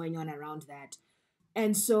conversations are going on around that.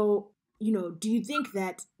 And so, do you think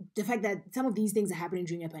that the fact that some of these things are happening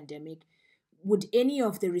during a pandemic, would any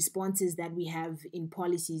of the responses that we have in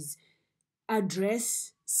policies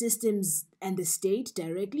address systems and the state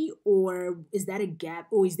directly, or is there a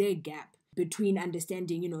gap between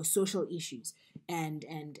understanding, social issues and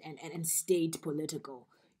state political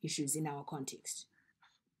issues in our context?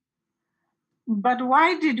 But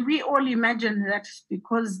why did we all imagine that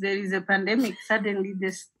because there is a pandemic, suddenly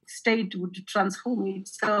the state would transform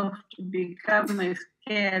itself to become a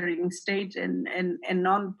caring state and a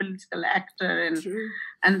non-political actor,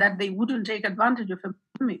 and that they wouldn't take advantage of a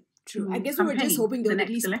pandemic? True. I guess we were just hoping they would at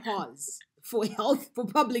least pause for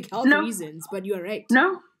public health reasons, but you're right.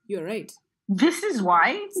 No. You're right. This is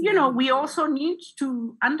why, we also need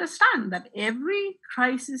to understand that every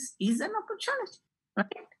crisis is an opportunity,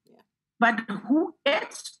 right? Yeah. But who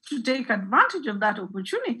gets to take advantage of that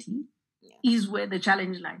opportunity is where the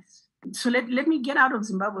challenge lies. So let me get out of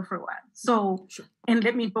Zimbabwe for a while. So, sure. And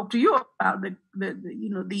let me talk to you about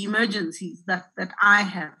the emergencies that I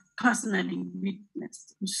have personally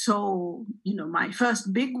witnessed. So, my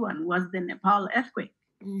first big one was the Nepal earthquake.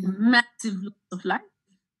 Mm-hmm. Massive loss of life.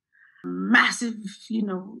 Massive,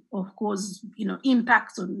 of course,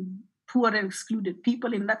 impacts on poor and excluded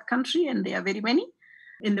people in that country, and there are very many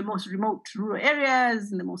in the most remote rural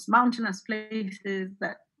areas, in the most mountainous places.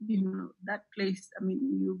 That place,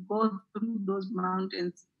 you go through those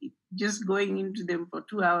mountains, just going into them for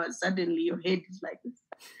 2 hours, suddenly your head is like this.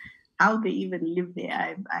 How they even live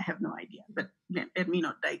there, I have no idea, but let me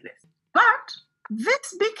not digress. But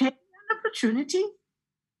this became an opportunity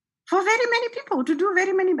for very many people to do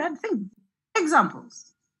very many bad things.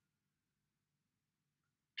 Examples.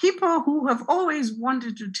 People who have always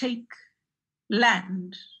wanted to take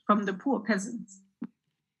land from the poor peasants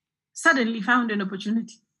suddenly found an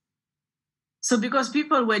opportunity. So because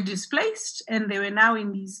people were displaced and they were now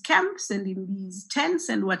in these camps and in these tents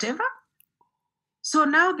and whatever, so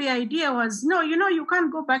now the idea was, no, you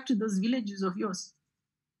can't go back to those villages of yours.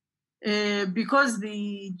 Because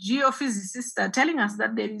the geophysicists are telling us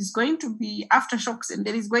that there is going to be aftershocks and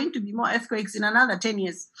there is going to be more earthquakes in another 10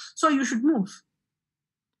 years. So you should move.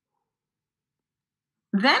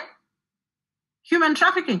 Then, human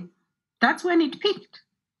trafficking. That's when it peaked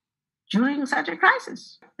during such a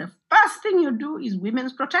crisis. The first thing you do is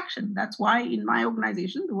women's protection. That's why in my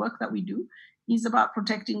organization, the work that we do is about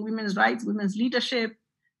protecting women's rights, women's leadership,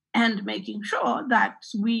 and making sure that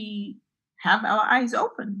we have our eyes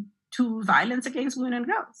open to violence against women and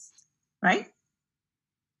girls, right?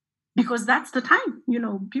 Because that's the time,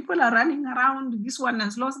 people are running around. This one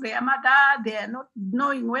has lost their mother. They are not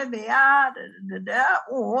knowing where they are.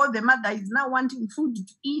 Or the mother is now wanting food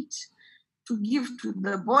to eat, to give to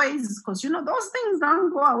the boys. Because, those things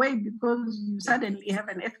don't go away because you suddenly have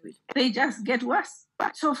an earthquake. They just get worse.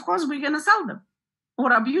 So, of course, we're going to sell them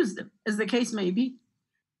or abuse them, as the case may be.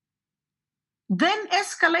 Then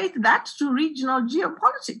escalate that to regional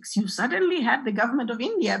geopolitics. You suddenly had the government of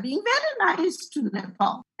India being very nice to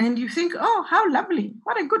Nepal. And you think, oh, how lovely.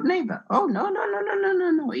 What a good neighbor. Oh, no.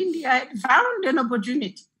 India had found an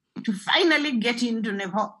opportunity to finally get into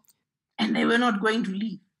Nepal. And they were not going to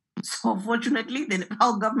leave. So fortunately, the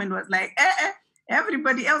Nepal government was like,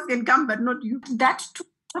 everybody else can come, but not you. That took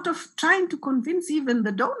sort of trying to convince even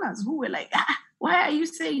the donors who were like, why are you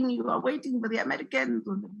saying you are waiting for the Americans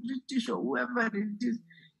or the British or whoever it is?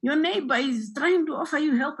 Your neighbor is trying to offer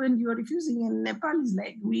you help and you are refusing. And Nepal is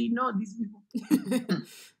like, we know these people.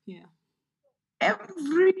 Yeah.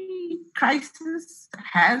 Every crisis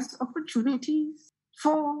has opportunities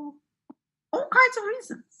for all kinds of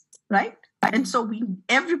reasons, right? And so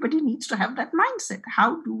everybody needs to have that mindset.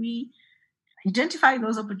 How do we identify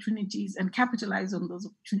those opportunities and capitalize on those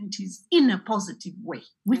opportunities in a positive way,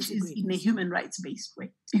 which is in a human rights-based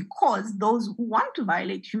way? Because those who want to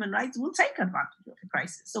violate human rights will take advantage of the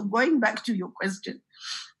crisis. So going back to your question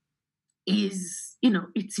is,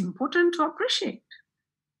 it's important to appreciate.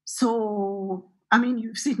 So,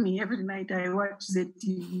 you've seen me every night. I watch the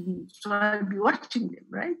TV, so I'll be watching them,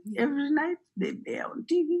 right? Every night they're on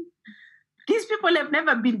TV. These people have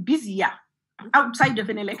never been busier outside of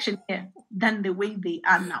an election year than the way they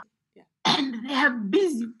are now. Yeah. And they are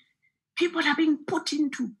busy. People are being put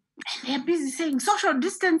into, and they're busy saying social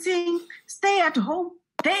distancing, stay at home.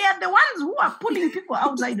 They are the ones who are pulling people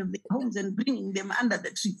outside of their homes and bringing them under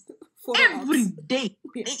the tree. Every day,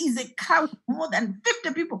 there is a crowd, more than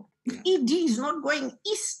 50 people. ED is not going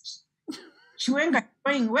east. Chiwenga is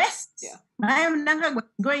going west. Mayamnanga is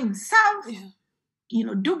going south.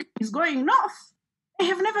 Duke is going north. I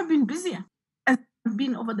have never been busier as I've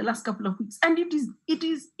been over the last couple of weeks. And it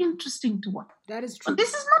is interesting to watch. That is true. But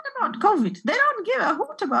this is not about COVID. They don't give a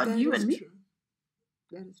hoot about you and me.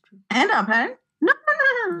 That is true. And our parents. No.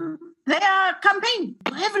 They are campaigning.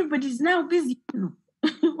 Everybody's now busy.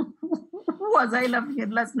 Who was I laughing at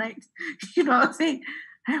last night? I was saying,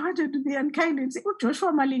 I wanted to be unkind and say,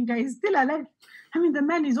 Joshua Malinga is still alive. I mean, the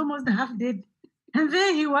man is almost half dead. And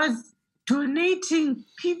there he was donating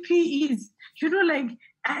PPEs.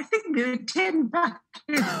 I think there were 10 packets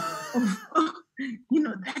of,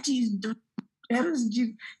 that is,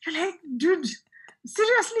 you're like, dude,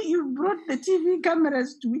 seriously, you brought the TV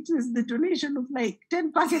cameras to witness the donation of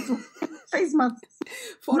 10 packets of face masks.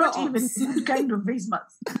 Not even good kind of face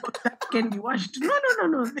masks that can be washed. No,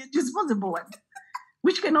 the disposable one,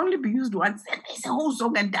 which can only be used once. And there's a whole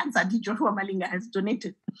song and dance that Joshua Malinga has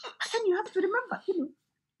donated. But then you have to remember,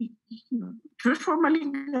 Joshua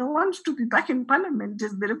Malinga wants to be back in Parliament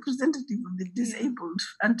as the representative of the disabled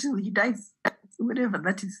until he dies, whatever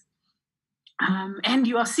that is. And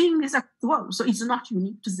you are seeing this as well. So it's not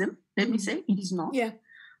unique to Zim, let me say. It is not. Yeah.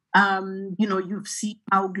 You've seen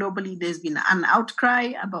how globally there's been an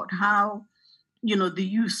outcry about how, the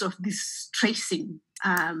use of this tracing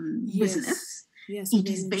business. Yes, it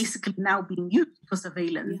is basically now being used for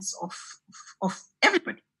surveillance of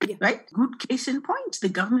everybody, right? Good case in point, the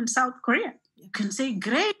government of South Korea. You can say,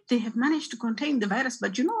 great, they have managed to contain the virus,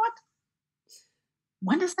 but you know what?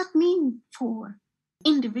 What does that mean for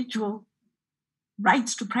individual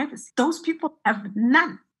rights to privacy? Those people have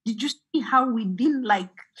none. Did you see how within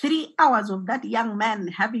 3 hours of that young man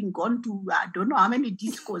having gone to, I don't know how many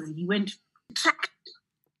discos he went, tracked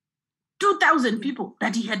 2,000 people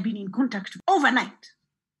that he had been in contact with overnight.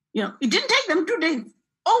 It didn't take them 2 days.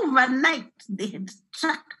 Overnight, they had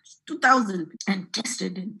tracked 2,000 and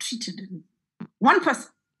tested and treated one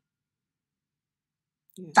person.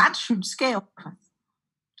 That should scale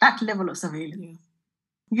that level of surveillance.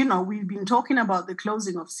 We've been talking about the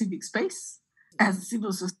closing of civic space as a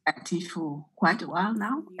civil society for quite a while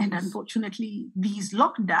now. And unfortunately, these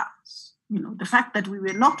lockdowns, the fact that we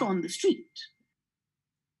were not on the street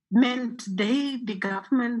meant the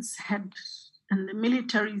governments had and the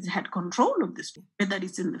militaries had control of this, whether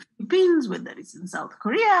it's in the Philippines, whether it's in South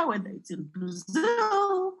Korea, whether it's in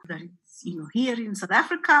Brazil, whether it's, here in South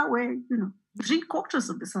Africa, where, 3/4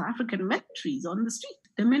 of the South African military is on the street.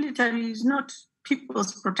 The military is not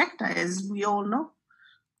people's protector, as we all know.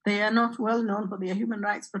 They are not well known for their human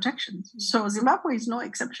rights protections. So Zimbabwe is no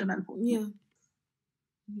exception, unfortunately.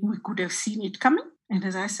 We could have seen it coming. And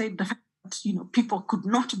as I said, the fact that, people could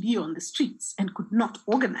not be on the streets and could not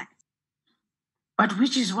organize. But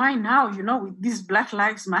which is why now, with this Black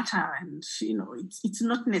Lives Matter, and, it's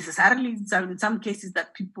not necessarily in some cases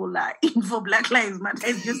that people are in for Black Lives Matter.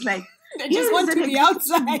 It's just like, they just want to be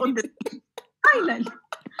outside.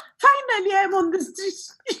 Finally, I'm on the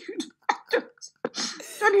street. I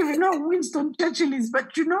don't even know who Winston Churchill is,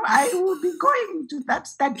 but, I will be going to that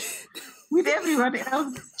statue with everyone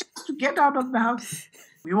else just to get out of the house.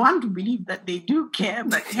 We want to believe that they do care,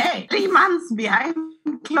 but hey, 3 months behind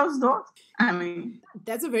closed doors. I mean,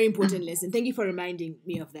 that's a very important lesson. Thank you for reminding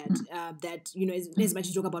me of that. That, as much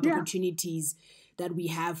as you talk about opportunities that we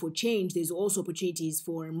have for change, there's also opportunities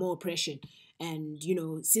for more oppression and,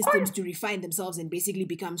 systems to refine themselves and basically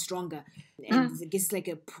become stronger. And I guess it's like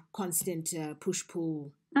a constant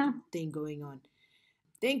push-pull thing going on.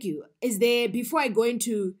 Thank you. Is there, before I go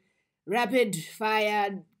into rapid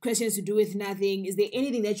fire questions to do with nothing, is there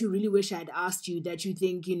anything that you really wish I'd asked you that you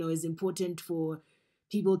think, is important for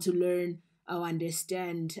people to learn or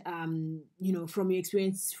understand, from your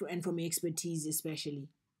experience and from your expertise especially?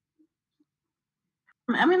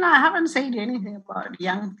 I mean, I haven't said anything about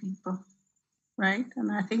young people, right?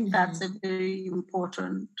 And I think that's a very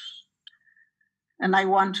important, and I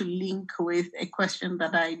want to link with a question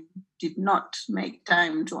that I did not make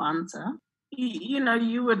time to answer.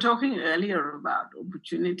 You were talking earlier about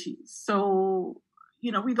opportunities. So,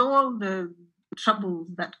 with all the troubles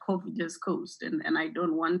that COVID has caused, and I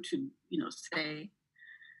don't want to, say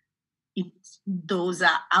those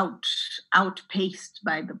are outpaced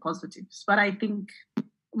by the positives. But I think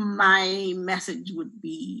my message would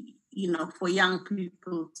be, for young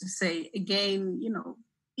people to say, again,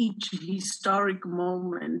 each historic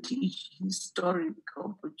moment, each historic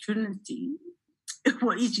opportunity,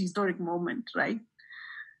 for each historic moment, right,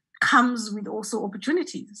 comes with also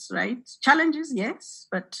opportunities, right? Challenges, yes,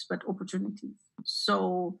 but opportunities.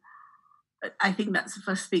 So I think that's the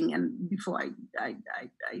first thing. And before I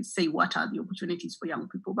say what are the opportunities for young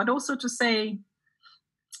people, but also to say,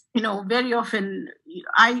 very often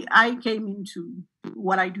I came into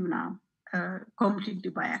what I do now completely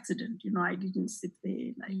by accident. I didn't sit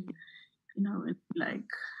there like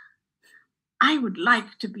I would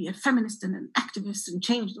like to be a feminist and an activist and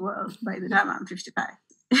change the world by the time I'm 55.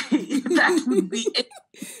 That would be a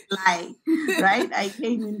lie, right? I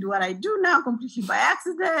came into what I do now completely by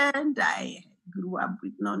accident. I grew up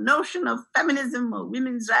with no notion of feminism or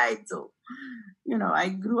women's rights, or I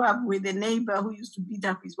grew up with a neighbor who used to beat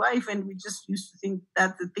up his wife, and we just used to think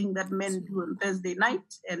that's the thing that men do on Thursday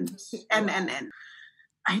night, and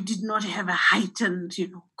I did not have a heightened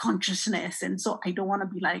consciousness, and so I don't want to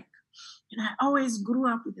be like, I always grew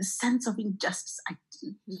up with a sense of injustice. I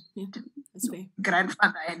didn't. That's fair.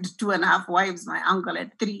 Grandfather had 2.5 wives. My uncle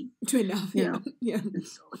had 3. 2.5. Yeah. And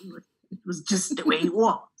so it was just the way it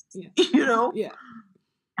was. Yeah. Yeah.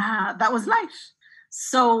 That was life.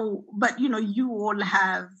 So, but you all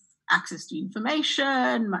have access to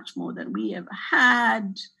information much more than we ever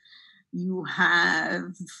had. You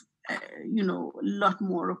have, a lot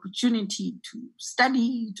more opportunity to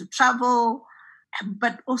study, to travel.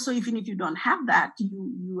 But also, even if you don't have that,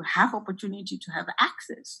 you have opportunity to have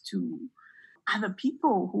access to other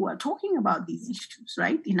people who are talking about these issues,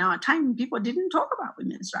 right? In our time, people didn't talk about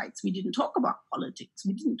women's rights. We didn't talk about politics.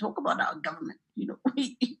 We didn't talk about our government. We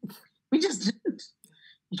just didn't.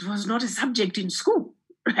 It was not a subject in school,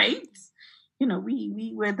 right?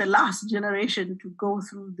 We were the last generation to go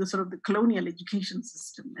through the sort of the colonial education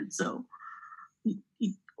system. And so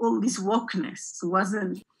all this wokeness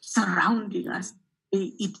wasn't surrounding us.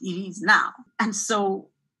 It is now. And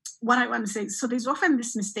so what I want to say, so there's often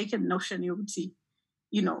this mistaken notion, you would see,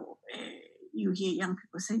 you hear young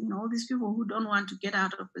people saying, all these people who don't want to get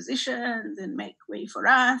out of positions and make way for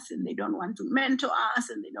us, and they don't want to mentor us,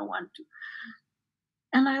 and they don't want to.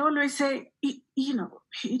 And I always say,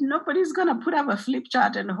 nobody's going to put up a flip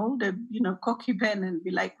chart and hold a, cocky pen and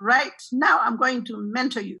be like, right now I'm going to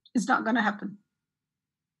mentor you. It's not going to happen.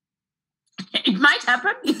 It might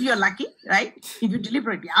happen if you're lucky, right? If you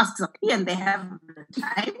deliberately ask somebody and they have the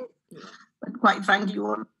time. But quite frankly,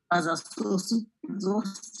 all of us are so super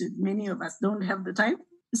exhausted. Many of us don't have the time.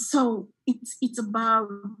 So it's about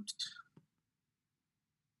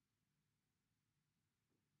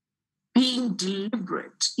being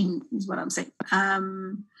deliberate is what I'm saying.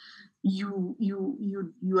 You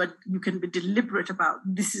can be deliberate about,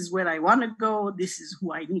 this is where I want to go. This is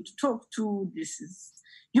who I need to talk to.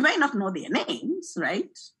 You may not know their names,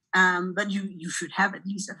 right? But you should have at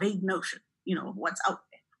least a vague notion, of what's out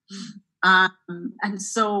there. And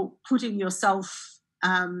so putting yourself,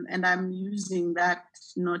 and I'm using that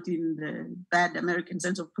not in the bad American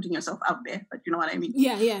sense of putting yourself out there, but you know what I mean?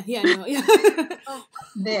 Yeah.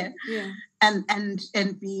 There. Yeah. And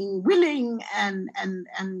being willing and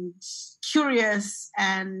curious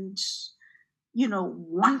and,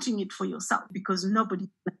 wanting it for yourself, because nobody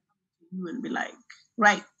can come to you and be like,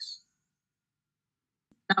 right,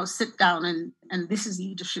 now sit down and this is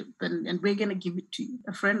leadership and we're going to give it to you.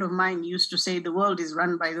 A friend of mine used to say the world is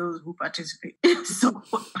run by those who participate. So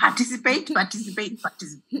participate.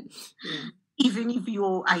 Yeah. Even if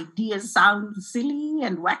your ideas sound silly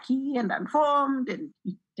and wacky and unformed and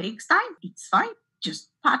it takes time, it's fine. Just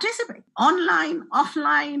participate. Online,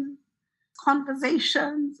 offline,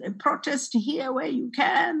 conversations, a protest here where you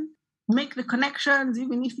can. Make the connections,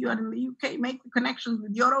 even if you are in the UK, make the connections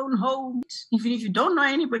with your own home, even if you don't know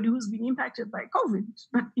anybody who's been impacted by COVID,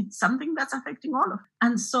 but it's something that's affecting all of us.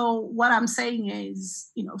 And so what I'm saying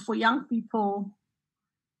is, for young people,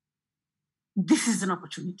 this is an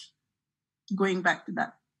opportunity. Going back to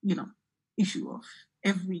that, issue of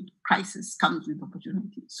every crisis comes with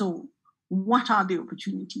opportunity. So what are the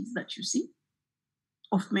opportunities that you see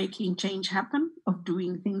of making change happen, of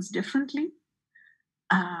doing things differently?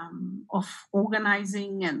 Of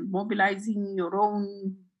organizing and mobilizing your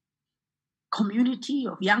own community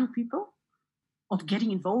of young people, of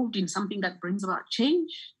getting involved in something that brings about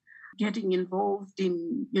change, getting involved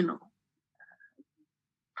in,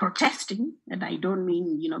 protesting. And I don't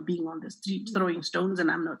mean, being on the street throwing stones,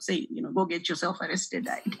 and I'm not saying, go get yourself arrested.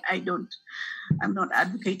 I'm not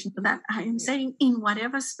advocating for that. I am saying in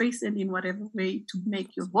whatever space and in whatever way to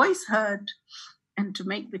make your voice heard, and to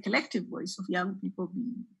make the collective voice of young people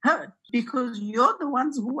be heard, because you're the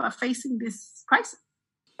ones who are facing this crisis.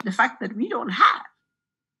 The fact that we don't have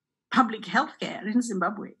public health care in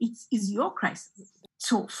Zimbabwe is your crisis.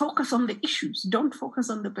 So focus on the issues. Don't focus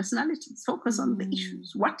on the personalities. Focus on the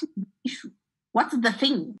issues. What is the issue? What's the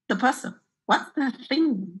thing? The person. What's the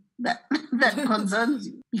thing that concerns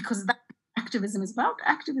you? Because that activism is about.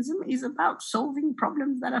 Activism is about solving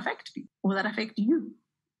problems that affect people or that affect you.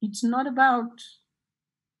 It's not about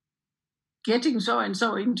getting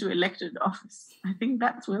so-and-so into elected office. I think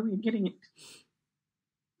that's where we're getting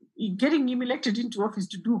it. Getting him elected into office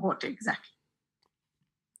to do what exactly?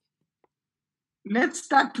 Let's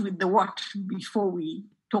start with the what before we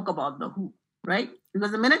talk about the who, right?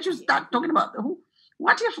 Because the minute you start talking about the who,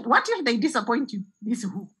 what if they disappoint you? This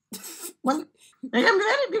who? Well, they have a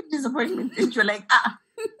very big disappointment. And you're like,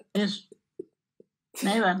 yes,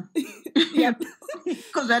 never. Yep.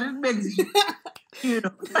 Because that is big. You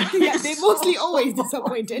know. Yeah, they mostly always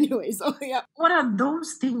disappoint anyway. So yeah. What are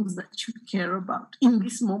those things that you care about in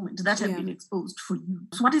this moment that have been exposed for you?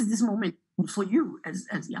 So what is this moment for you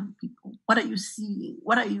as young people? What are you seeing?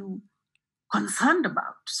 What are you concerned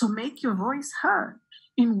about? So make your voice heard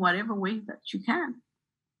in whatever way that you can.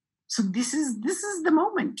 So this is the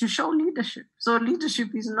moment to show leadership. So leadership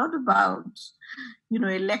is not about,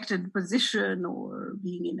 elected position or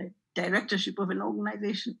being in a directorship of an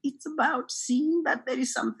organization. It's about seeing that there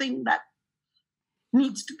is something that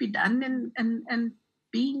needs to be done and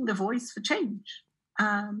being the voice for change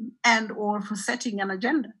and or for setting an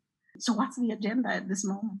agenda. So what's the agenda at this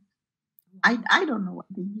moment? I don't know what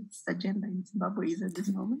the youth's agenda in Zimbabwe is at this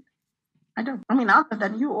moment. I don't. I mean, other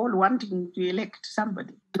than you all wanting to elect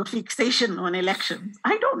somebody, your fixation on elections,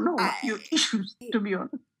 I don't know your issues, to be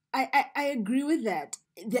honest. I agree with that.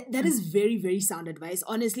 That is very, very sound advice,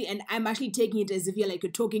 honestly. And I'm actually taking it as if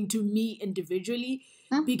you're talking to me individually,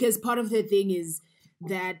 because part of the thing is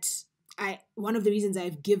that one of the reasons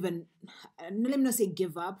I've given, let me not say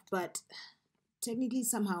give up, but technically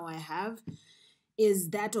somehow I have, is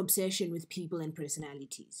that obsession with people and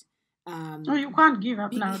personalities. No, you can't give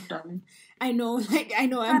up now, darling. I know.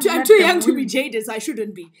 I'm too young to be jaded, so I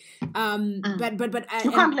shouldn't be. But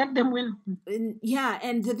you can't let them win. Yeah,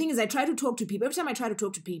 and the thing is, I try to talk to people. Every time I try to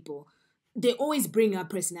talk to people, they always bring up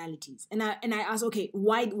personalities, and I ask, okay,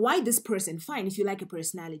 why this person? Fine, if you like a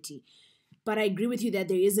personality, but I agree with you that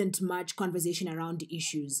there isn't much conversation around the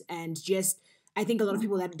issues, and just. I think a lot of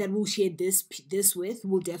people that will share this with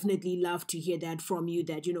will definitely love to hear that from you,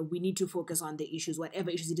 that, we need to focus on the issues, whatever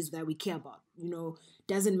issues it is that we care about,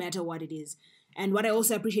 doesn't matter what it is. And what I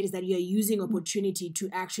also appreciate is that you're using opportunity to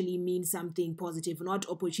actually mean something positive, not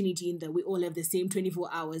opportunity in that we all have the same 24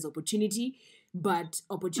 hours opportunity, but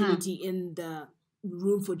opportunity in the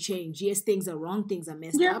room for change. Yes, things are wrong, things are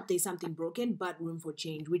messed up, there's something broken, but room for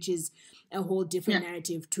change, which is a whole different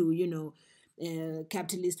narrative to,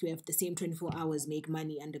 capitalists who have the same 24 hours make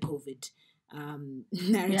money under COVID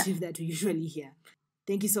narrative that we usually hear.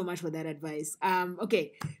 Thank you so much for that advice.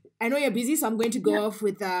 Okay, I know you're busy, so I'm going to go off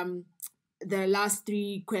with the last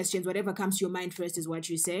 3 questions. Whatever comes to your mind first is what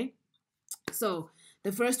you say. So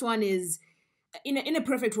the first one is, in a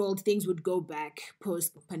perfect world, things would go back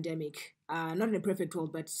post-pandemic. Not in a perfect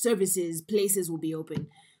world, but services, places will be open.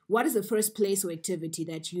 What is the first place or activity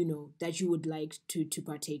that that you would like to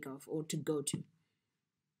partake of or to go to?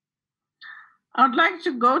 I'd like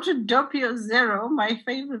to go to Doppio Zero, my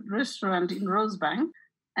favorite restaurant in Rosebank,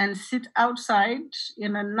 and sit outside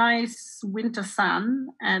in a nice winter sun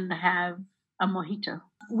and have a mojito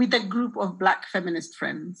with a group of Black feminist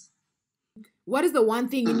friends. What is the one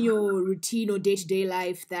thing in your routine or day-to-day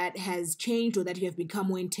life that has changed or that you have become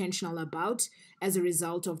more intentional about as a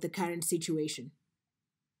result of the current situation?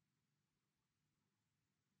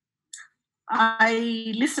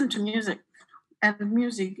 I listen to music, and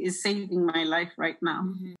music is saving my life right now.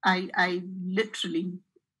 Mm-hmm. I literally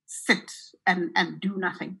sit and do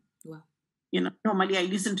nothing. Wow. Normally I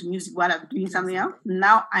listen to music while I'm doing something else.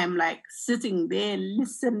 Now I'm sitting there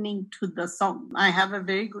listening to the song. I have a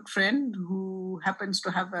very good friend who happens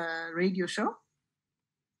to have a radio show,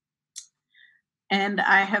 and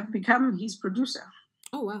I have become his producer.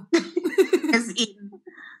 Oh, wow. As in,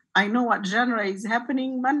 I know what genre is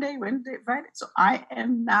happening Monday, Wednesday, Friday. So I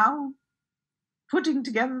am now putting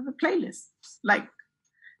together the playlists,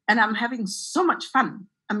 and I'm having so much fun.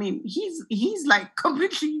 I mean, he's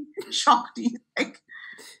completely shocked. He's like,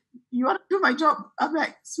 "You want to do my job?" I'm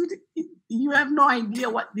like, "Sweetie, you have no idea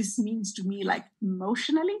what this means to me,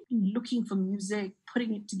 emotionally." Looking for music,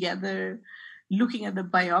 putting it together, looking at the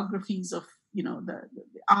biographies of, the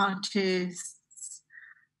artists,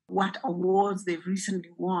 what awards they've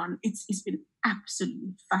recently won. It's been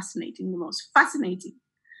absolutely fascinating, the most fascinating.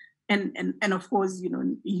 And of course,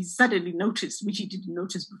 he suddenly noticed, which he didn't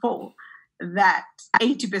notice before, that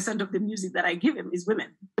 80% of the music that I give him is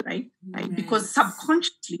women, right? Nice. Because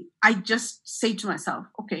subconsciously, I just say to myself,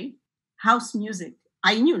 okay, house music.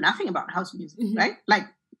 I knew nothing about house music, right?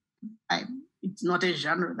 it's not a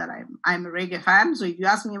genre that I'm a reggae fan. So if you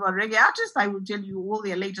ask me about reggae artists, I will tell you all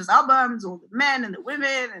their latest albums, all the men and the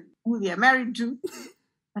women and who they are married to.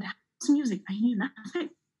 But house music, I knew nothing.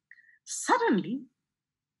 Suddenly,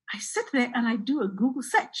 I sit there and I do a Google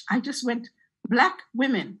search. I just went, Black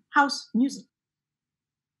women, house music.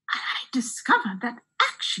 And I discovered that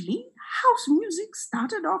actually house music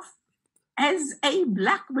started off as a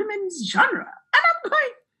Black women's genre. And I'm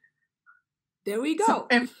going, there we go. So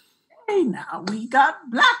hey, now we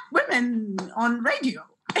got Black women on radio.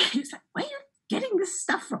 It's like, where are you getting this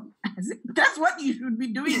stuff from? That's what you should be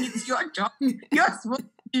doing. It's your job. You're supposed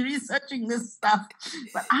to be researching this stuff.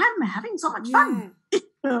 But I'm having so much fun. You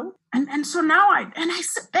know? And so now I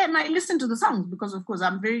sit there and I listen to the songs because, of course,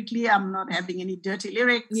 I'm very clear I'm not having any dirty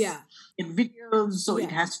lyrics in videos. So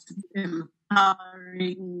it has to be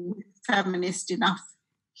empowering, feminist enough,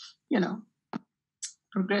 you know,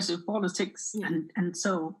 progressive politics. And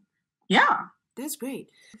so, yeah. That's great.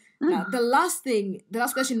 Now, the last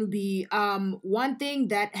question would be one thing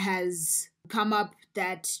that has come up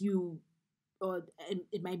that you, or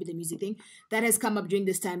it might be the music thing, that has come up during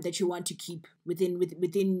this time that you want to keep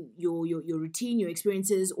within your routine, your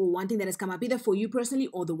experiences, or one thing that has come up either for you personally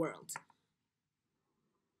or the world.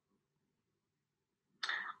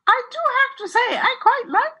 I do have to say, I quite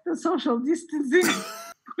like the social distancing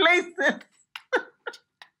places.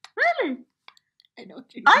 Really? I know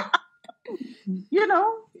what you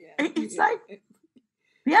know, it's like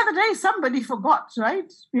the other day somebody forgot,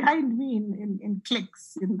 right? Behind me in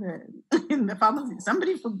clicks in the pharmacy.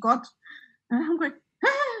 Somebody forgot. And I'm going,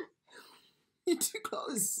 you're too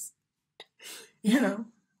close. You know,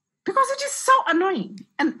 because it is so annoying.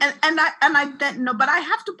 And I then no, but I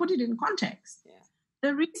have to put it in context. Yeah.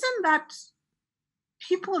 The reason that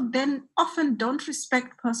people then often don't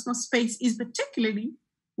respect personal space is particularly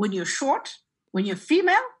when you're short, when you're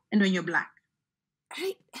female, and when you're Black.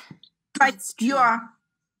 Like it's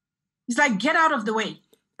like, get out of the way,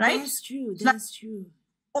 right? That's true. That's true.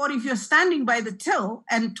 Or if you're standing by the till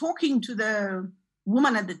and talking to the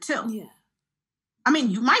woman at the till, I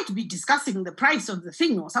mean, you might be discussing the price of the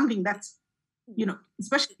thing or something that's, you know,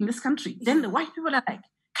 especially in this country. Then the white people are like,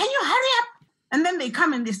 can you hurry up? And then they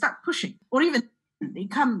come and they start pushing. Or even they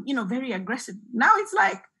come, you know, very aggressive. Now it's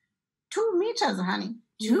like 2 meters, honey.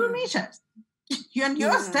 2 meters.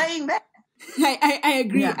 You're staying there. I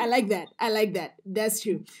agree. I like that. That's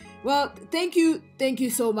true. Well, thank you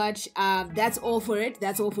so much. That's all for it.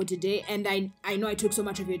 That's all for today. And I know I took so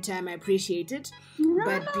much of your time. I appreciate it. No,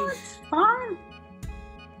 it's fine.